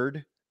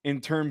wizard in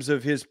terms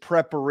of his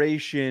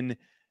preparation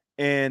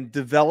and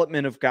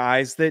development of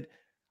guys that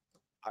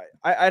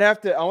I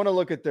want to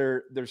look at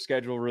their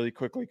schedule really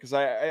quickly, because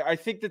I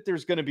think that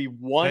there's going to be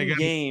one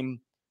game.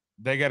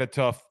 They got a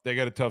tough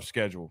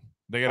schedule.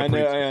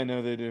 I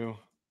know they do.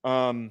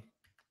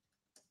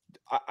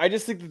 I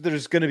just think that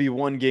there's going to be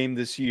one game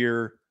this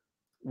year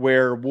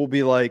where we'll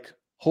be like,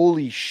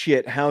 holy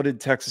shit, how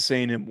did Texas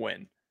A&M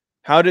win?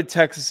 How did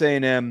Texas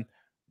A&M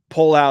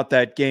pull out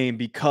that game?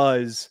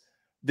 Because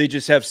they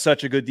just have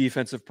such a good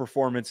defensive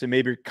performance, and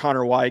maybe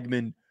Connor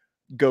Weigman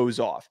goes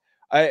off.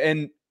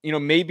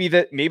 Maybe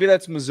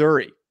that's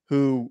Missouri,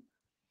 who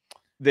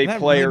they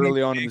play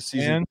early on in the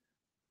season. Man.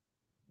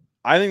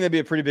 I think that'd be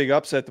a pretty big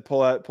upset to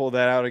pull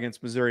that out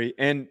against Missouri.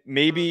 And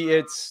maybe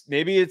it's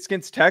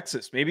against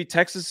Texas. Maybe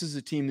Texas is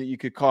a team that you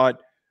could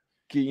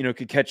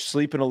catch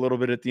sleeping a little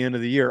bit at the end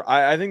of the year.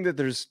 I think that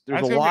there's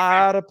a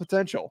lot of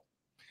potential.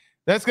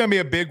 That's going to be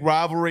a big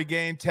rivalry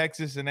game.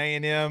 Texas and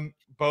A&M,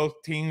 both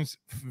teams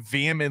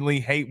vehemently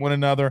hate one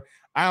another.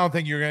 I don't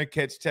think you're going to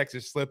catch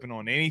Texas slipping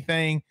on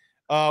anything.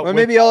 Well,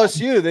 maybe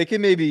LSU. They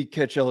can maybe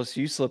catch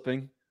LSU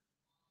slipping.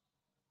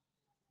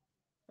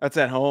 That's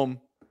at home.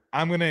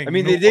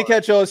 They did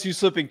catch LSU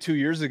slipping 2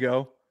 years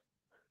ago.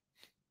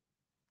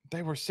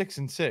 They were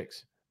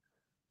 6-6.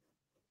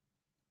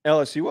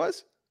 LSU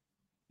was?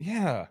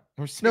 Yeah.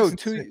 They were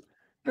 6-6.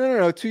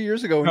 No. 2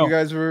 years ago when you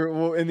guys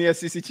were in the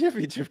SEC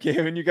championship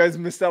game and you guys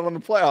missed out on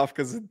the playoff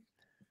because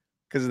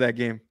of that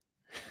game.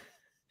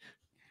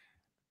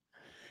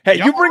 Hey,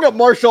 you bring up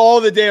Marshall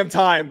all the damn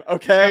time,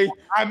 okay?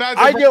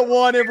 I get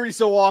one every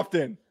so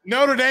often.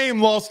 Notre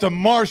Dame lost to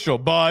Marshall,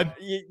 bud.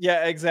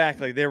 Yeah,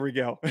 exactly. There we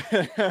go.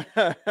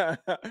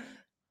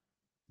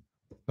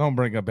 Don't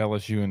bring up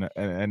LSU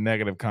and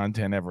negative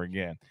content ever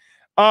again.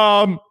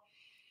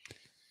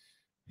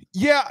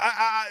 Yeah,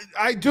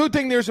 I do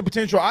think there's a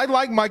potential. I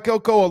like Mike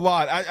Elko a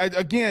lot.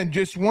 I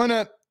just want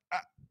to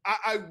 –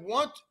 I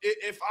want –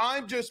 if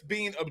I'm just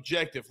being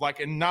objective,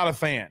 and not a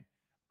fan,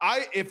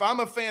 if I'm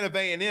a fan of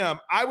A&M,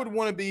 I would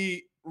want to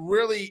be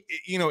really,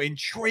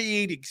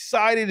 intrigued,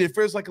 excited. It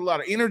feels like a lot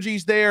of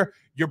energy's there.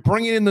 You're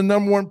bringing in the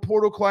 #1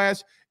 portal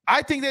class.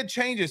 I think that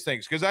changes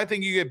things, because I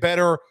think you get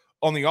better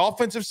on the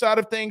offensive side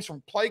of things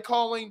from play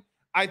calling.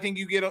 I think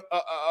you get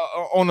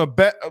on a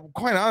bet.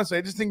 Quite honestly,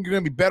 I just think you're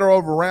going to be better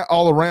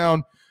all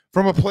around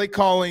from a play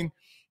calling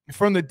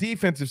from the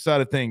defensive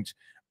side of things.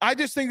 I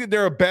just think that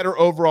they're a better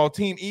overall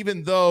team,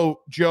 even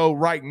though, Joe,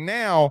 right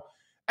now,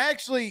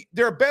 actually,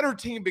 they're a better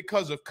team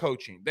because of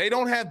coaching. They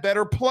don't have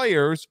better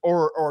players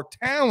or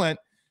talent,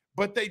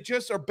 but they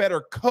just are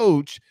better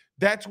coached.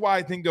 That's why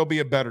I think they'll be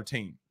a better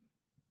team.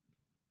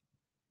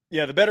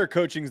 Yeah, the better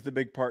coaching is the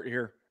big part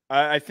here.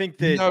 I think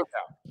that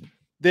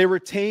they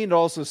retained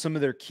also some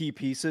of their key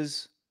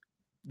pieces.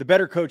 The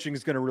better coaching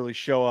is going to really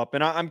show up.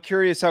 And I'm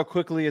curious how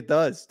quickly it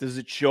does. Does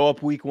it show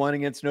up week 1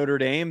 against Notre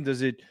Dame?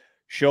 Does it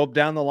show up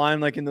down the line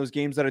like in those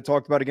games that I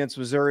talked about against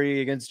Missouri,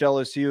 against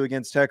LSU,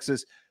 against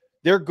Texas?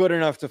 They're good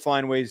enough to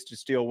find ways to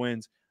steal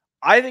wins.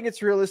 I think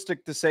it's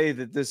realistic to say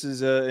that this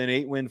is an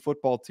 8-win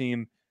football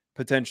team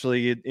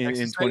potentially in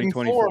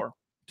 2024.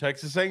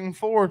 Texas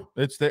 8-4.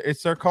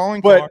 It's their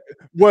calling card.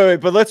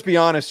 But let's be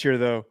honest here,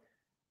 though.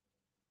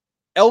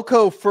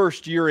 Elko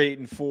first year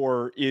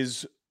 8-4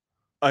 is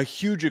a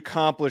huge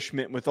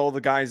accomplishment with all the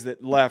guys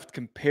that left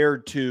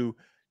compared to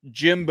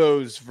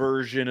Jimbo's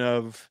version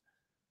of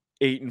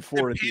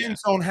 8-4.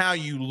 Depends on how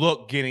you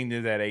look getting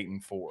to that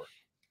 8-4.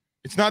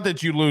 It's not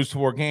that you lose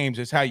 4 games;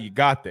 it's how you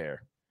got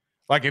there.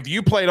 Like if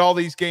you played all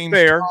these games,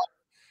 fair.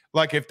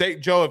 If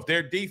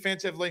they're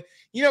defensively,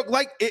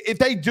 if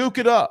they duke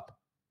it up,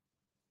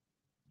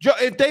 Joe,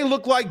 if they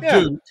look like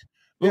Duke,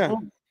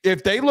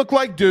 if they look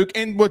like Duke,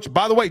 and which,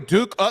 by the way,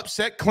 Duke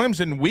upset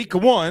Clemson week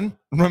 1.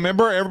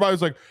 Remember, everybody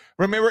was like,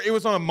 it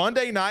was on a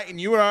Monday night, and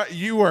you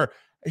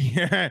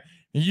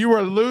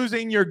were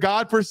losing your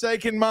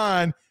godforsaken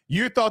mind.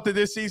 You thought that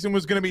this season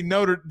was going to be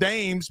Notre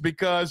Dame's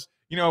because,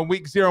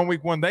 week 0 and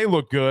week 1, they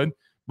look good,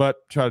 but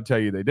try to tell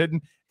you they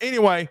didn't.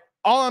 Anyway,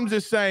 all I'm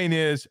just saying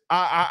is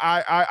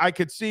I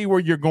could see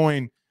where you're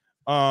going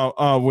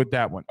with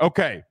that one.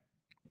 Okay.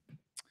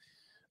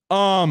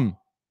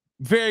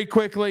 Very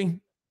quickly,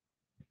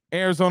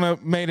 Arizona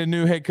made a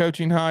new head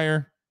coaching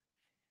hire.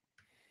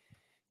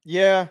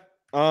 Yeah.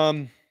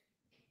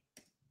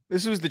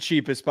 This was the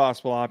cheapest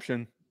possible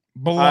option.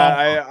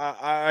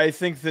 I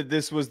think that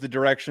this was the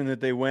direction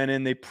that they went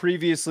in. They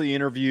previously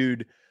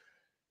interviewed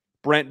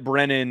Brent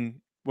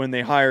Brennan when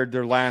they hired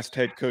their last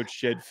head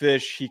coach, Jed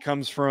Fish. He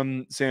comes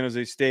from San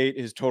Jose State.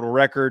 His total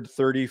record,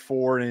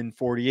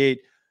 34-48.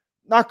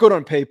 Not good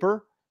on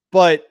paper,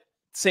 but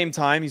same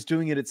time, he's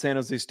doing it at San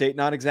Jose State.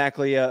 Not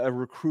exactly a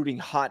recruiting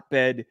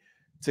hotbed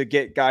to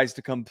get guys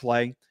to come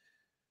play.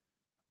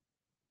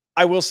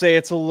 I will say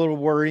it's a little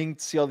worrying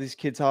to see all these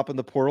kids hop in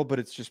the portal, but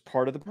it's just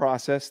part of the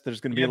process. There's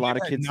going to be a lot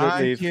of kids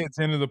that leave. 9 kids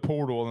into the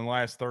portal in the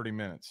last 30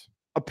 minutes.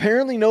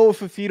 Apparently, Noah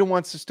Fifita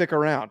wants to stick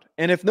around,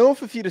 and if Noah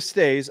Fifita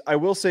stays, I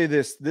will say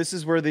this: this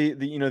is where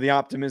the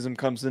optimism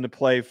comes into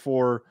play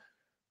for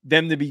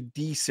them to be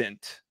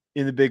decent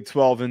in the Big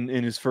 12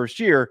 in his first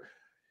year.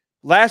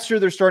 Last year,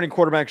 their starting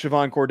quarterback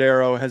Javon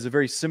Cordero has a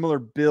very similar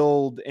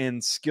build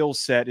and skill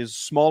set. Is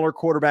smaller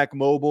quarterback,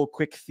 mobile,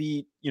 quick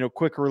feet,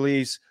 quick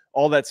release.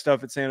 All that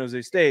stuff at San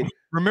Jose State.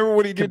 Remember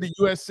what he did to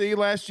USC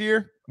last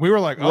year? We were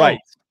like, oh, right.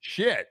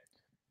 Shit.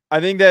 I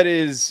think that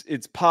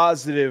it's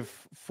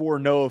positive for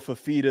Noah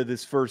Fifita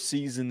this first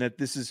season that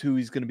this is who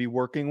he's going to be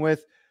working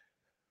with.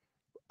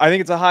 I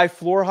think it's a high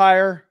floor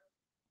hire.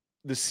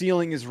 The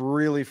ceiling is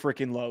really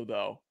freaking low,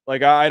 though.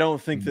 Like, I don't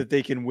think that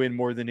they can win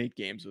more than 8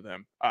 games with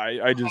him.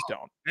 I just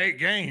don't. 8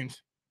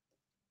 games?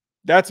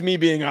 That's me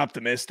being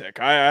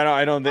optimistic.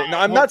 I don't think. No,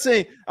 I'm not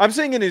saying. I'm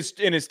saying in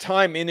his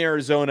time in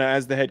Arizona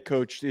as the head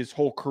coach, his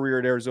whole career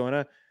at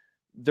Arizona,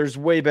 there's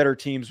way better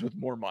teams with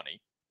more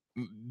money.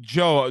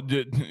 Joe,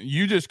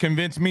 you just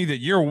convinced me that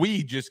your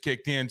weed just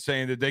kicked in,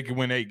 saying that they could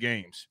win 8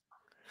 games.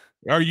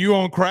 Are you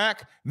on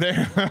crack,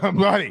 there,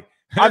 buddy?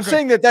 I'm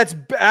saying that's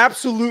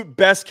absolute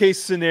best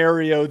case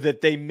scenario that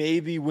they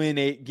maybe win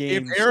 8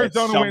 games.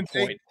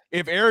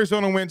 If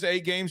Arizona wins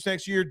 8 games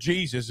next year,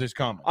 Jesus is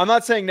coming. I'm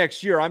not saying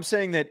next year. I'm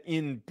saying that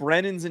in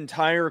Brennan's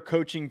entire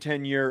coaching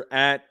tenure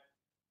at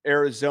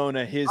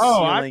Arizona, his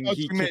ceiling. I thought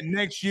you meant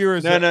next year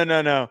is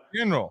no.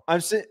 General.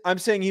 I'm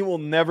saying he will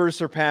never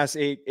surpass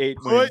 8 wins.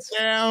 Put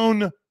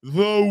down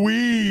the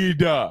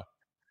weed.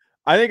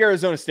 I think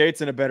Arizona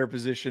State's in a better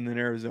position than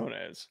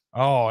Arizona is.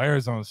 Oh,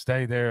 Arizona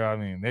State there. I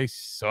mean, they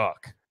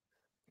suck.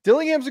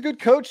 Dillingham's a good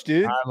coach,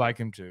 dude. I like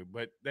him too,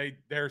 but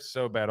they're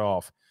so bad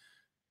off.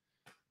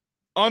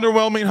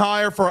 Underwhelming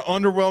hire for an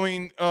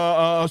underwhelming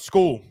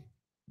school.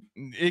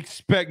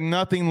 Expect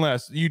nothing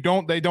less. They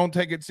don't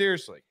take it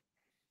seriously.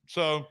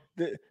 So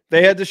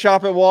they had to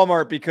shop at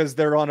Walmart because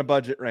they're on a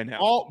budget right now.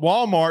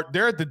 Walmart,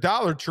 they're at the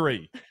Dollar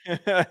Tree.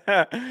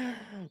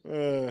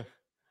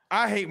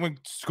 I hate when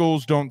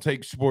schools don't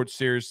take sports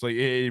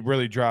seriously. It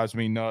really drives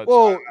me nuts.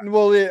 Well,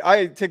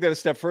 I take that a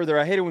step further.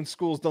 I hate it when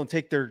schools don't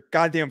take their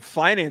goddamn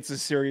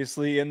finances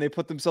seriously and they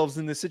put themselves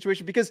in this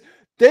situation because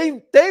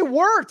they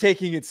were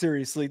taking it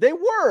seriously. They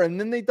were, and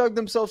then they dug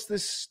themselves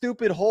this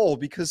stupid hole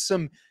because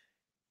some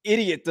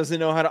idiot doesn't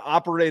know how to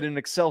operate an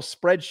Excel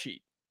spreadsheet.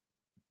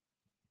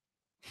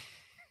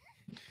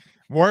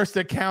 Worst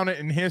accountant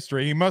in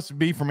history. He must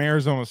be from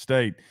Arizona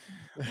State.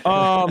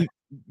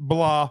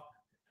 Blah.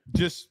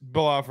 Just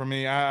blah for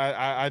me.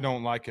 I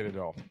don't like it at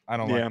all. I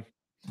don't like it.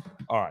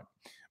 All right.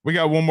 We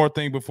got one more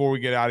thing before we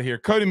get out of here.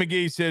 Cody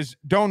McGee says,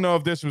 don't know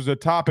if this was a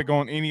topic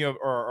on any of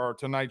our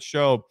tonight's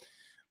show.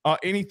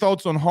 Any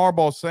thoughts on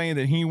Harbaugh saying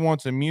that he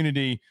wants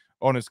immunity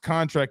on his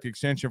contract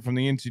extension from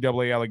the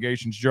NCAA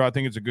allegations? Joe, I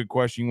think it's a good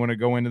question. You want to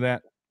go into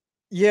that?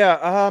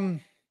 Yeah.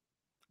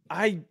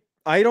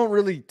 I don't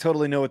really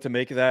totally know what to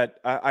make of that.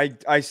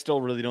 I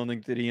still really don't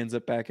think that he ends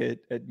up back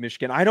at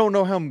Michigan. I don't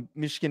know how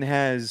Michigan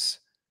has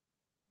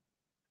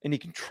any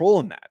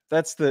control in that.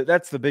 That's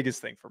the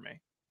biggest thing for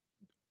me.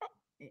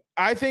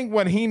 I think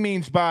what he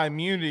means by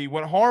immunity,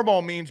 what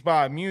Harbaugh means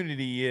by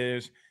immunity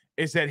is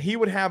that he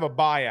would have a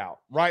buyout,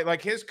 right?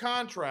 Like his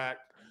contract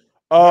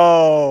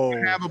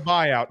would have a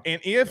buyout. And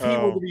if he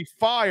were to be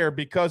fired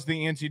because of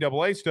the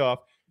NCAA stuff,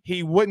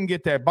 he wouldn't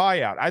get that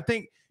buyout. I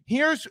think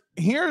here's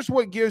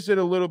what gives it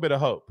a little bit of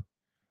hope,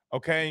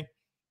 okay,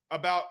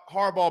 about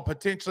Harbaugh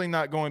potentially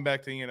not going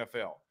back to the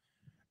NFL.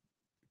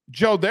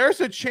 Joe,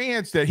 there's a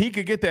chance that he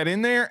could get that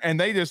in there and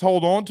they just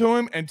hold on to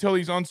him until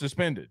he's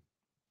unsuspended.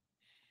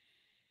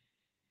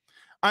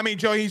 I mean,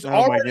 Joe, he's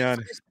already,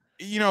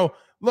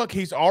 look,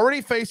 he's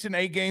already faced an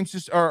 8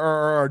 games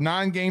or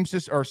 9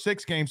 games or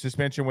 6 game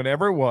suspension,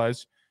 whatever it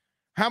was.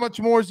 How much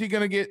more is he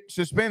going to get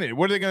suspended?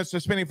 What are they going to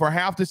suspend him for,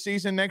 half the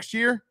season next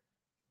year?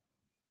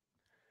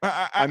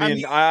 I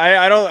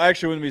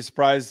wouldn't be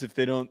surprised if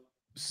they don't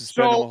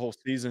suspend him a whole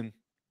season.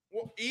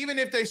 Well, even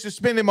if they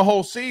suspend him a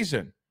whole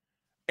season,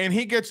 and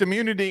he gets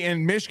immunity,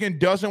 and Michigan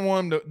doesn't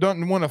want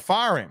to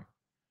fire him,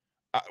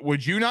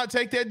 would you not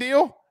take that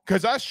deal?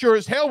 Because I sure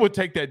as hell would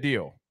take that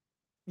deal.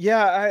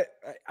 Yeah,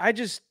 I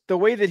just, the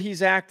way that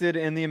he's acted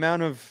and the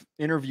amount of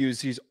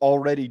interviews he's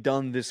already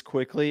done this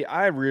quickly,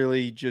 I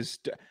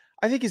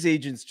think his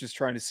agent's just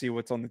trying to see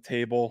what's on the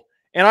table.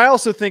 And I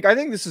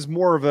think this is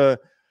more of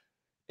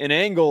an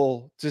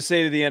angle to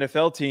say to the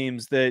NFL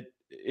teams that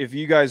if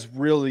you guys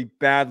really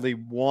badly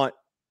want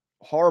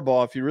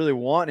Harbaugh, if you really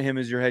want him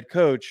as your head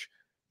coach,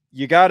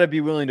 you got to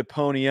be willing to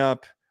pony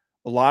up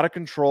a lot of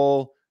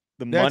control,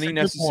 the money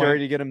necessary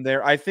to get him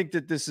there. I think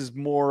that this is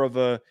more of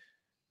a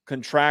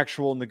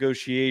contractual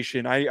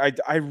negotiation. I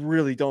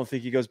really don't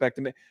think he goes back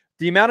to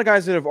the amount of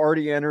guys that have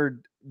already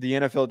entered the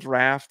NFL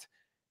draft,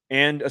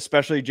 and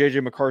especially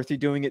JJ McCarthy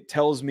doing it,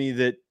 tells me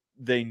that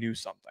they knew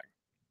something.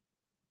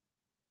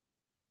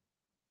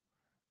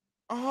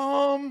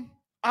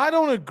 I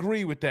don't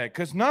agree with that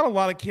because not a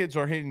lot of kids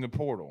are hitting the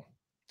portal.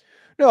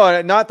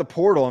 No, not the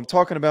portal. I'm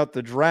talking about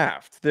the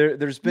draft.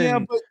 There's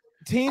been but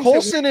teams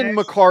Colson and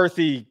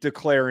McCarthy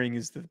declaring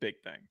is the big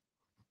thing.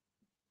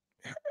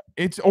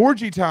 It's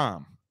orgy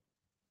time.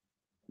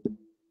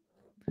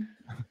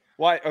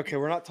 Why? Okay,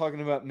 we're not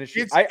talking about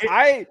Michigan.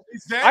 I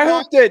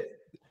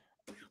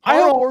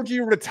hope Orgy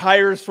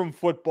retires from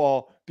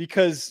football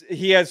because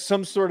he has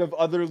some sort of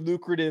other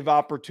lucrative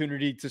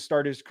opportunity to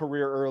start his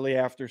career early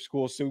after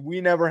school. So we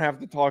never have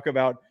to talk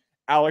about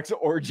Alex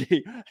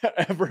Orgy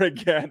ever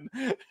again.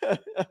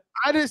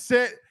 I just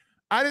said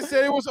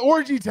it was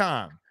orgy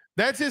time.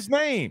 That's his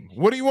name.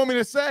 What do you want me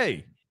to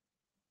say?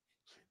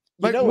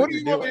 Like, what do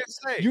you want me to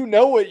say? You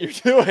know what you're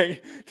doing.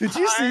 Did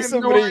you see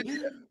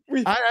somebody?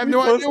 I have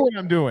no idea what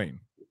I'm doing.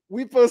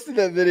 We posted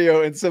that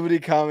video and somebody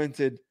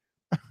commented,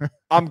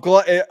 I'm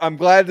glad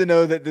to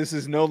know that this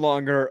is no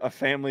longer a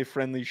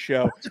family-friendly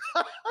show.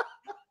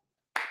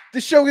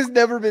 The show has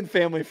never been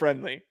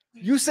family-friendly.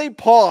 You say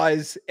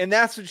pause, and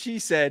that's what she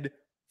said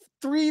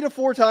 3 to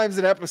 4 times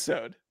an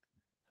episode.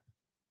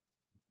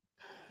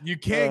 You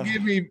can't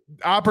give me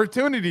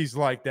opportunities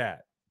like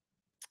that.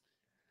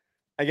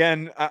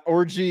 Again,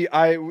 Orgy,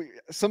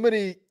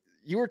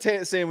 you were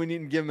saying we need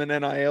to give him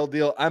an NIL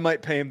deal. I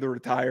might pay him to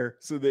retire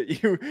so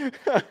that you.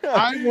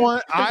 I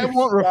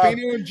want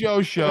Ruffino and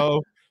Joe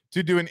show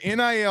to do an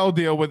NIL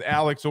deal with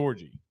Alex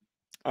Orgy.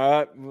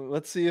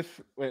 Let's see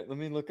if let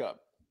me look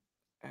up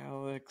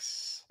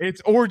Alex.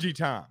 It's orgy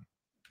time.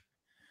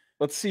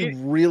 Let's see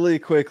really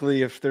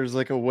quickly if there's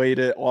like a way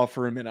to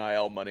offer him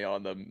NIL money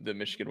on the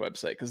Michigan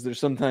website because there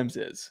sometimes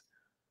is.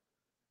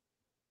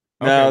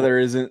 No, there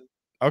isn't.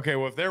 Okay,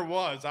 well if there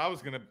was, I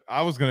was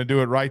gonna do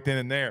it right then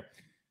and there.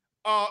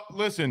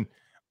 Listen,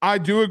 I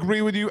do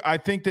agree with you. I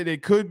think that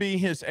it could be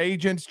his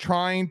agents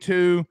trying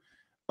to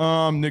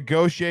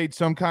negotiate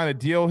some kind of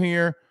deal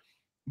here.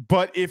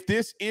 But if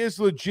this is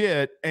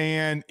legit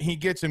and he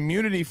gets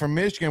immunity from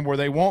Michigan where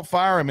they won't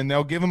fire him and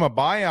they'll give him a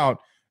buyout,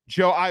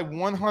 Joe, I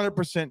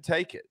 100%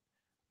 take it.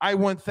 I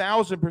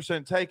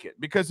 1,000% take it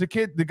because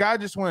the guy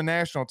just won a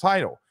national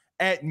title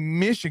at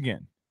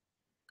Michigan.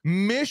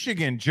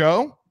 Michigan,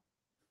 Joe.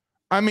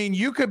 I mean,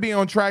 you could be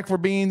on track for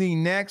being the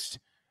next,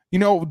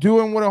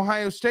 doing what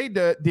Ohio State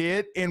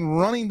did and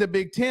running the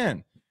Big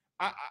Ten.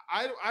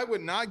 I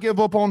would not give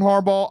up on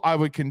Harbaugh. I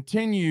would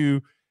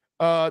continue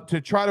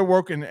to try to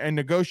work and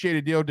negotiate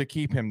a deal to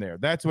keep him there.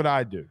 That's what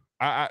I do.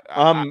 I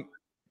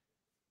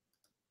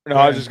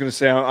was just going to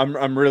say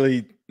I'm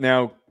really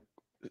now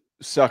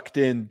sucked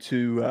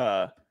into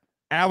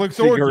Alex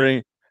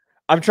Orgy.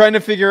 I'm trying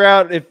to figure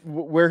out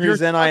where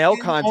his NIL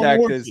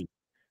contact is.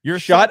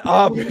 Shut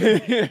up.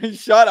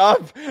 Shut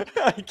up.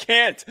 I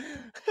can't.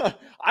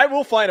 I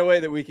will find a way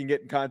that we can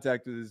get in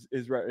contact with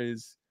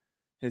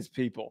his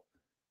people.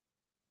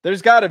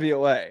 There's got to be a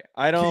way.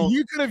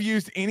 You could have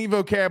used any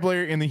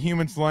vocabulary in the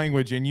human's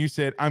language, and you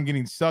said, I'm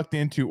getting sucked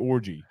into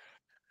orgy.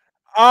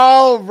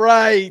 All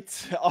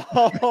right.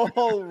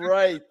 All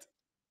right.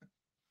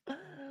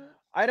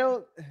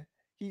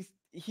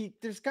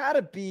 There's got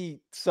to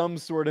be some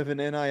sort of an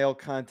NIL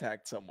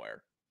contact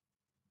somewhere.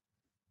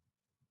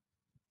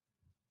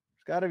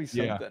 There's got to be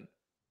something.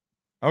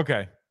 Yeah.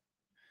 Okay.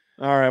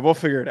 All right. We'll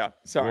figure it out.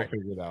 Sorry. We'll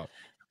figure it out.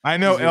 I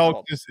know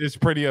Elk is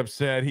pretty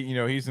upset.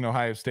 He's an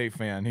Ohio State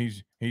fan.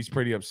 He's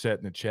pretty upset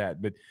in the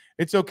chat, but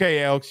it's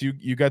okay, Alex.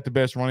 You got the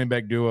best running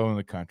back duo in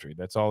the country.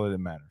 That's all that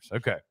matters.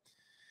 Okay.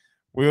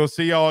 We'll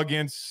see y'all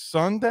again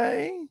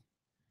Sunday.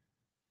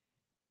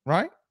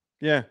 Right?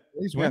 Yeah.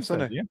 Today's Wednesday.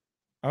 Sunday.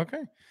 Yeah.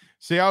 Okay.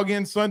 See y'all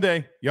again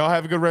Sunday. Y'all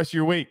have a good rest of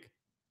your week.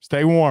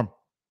 Stay warm.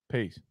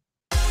 Peace.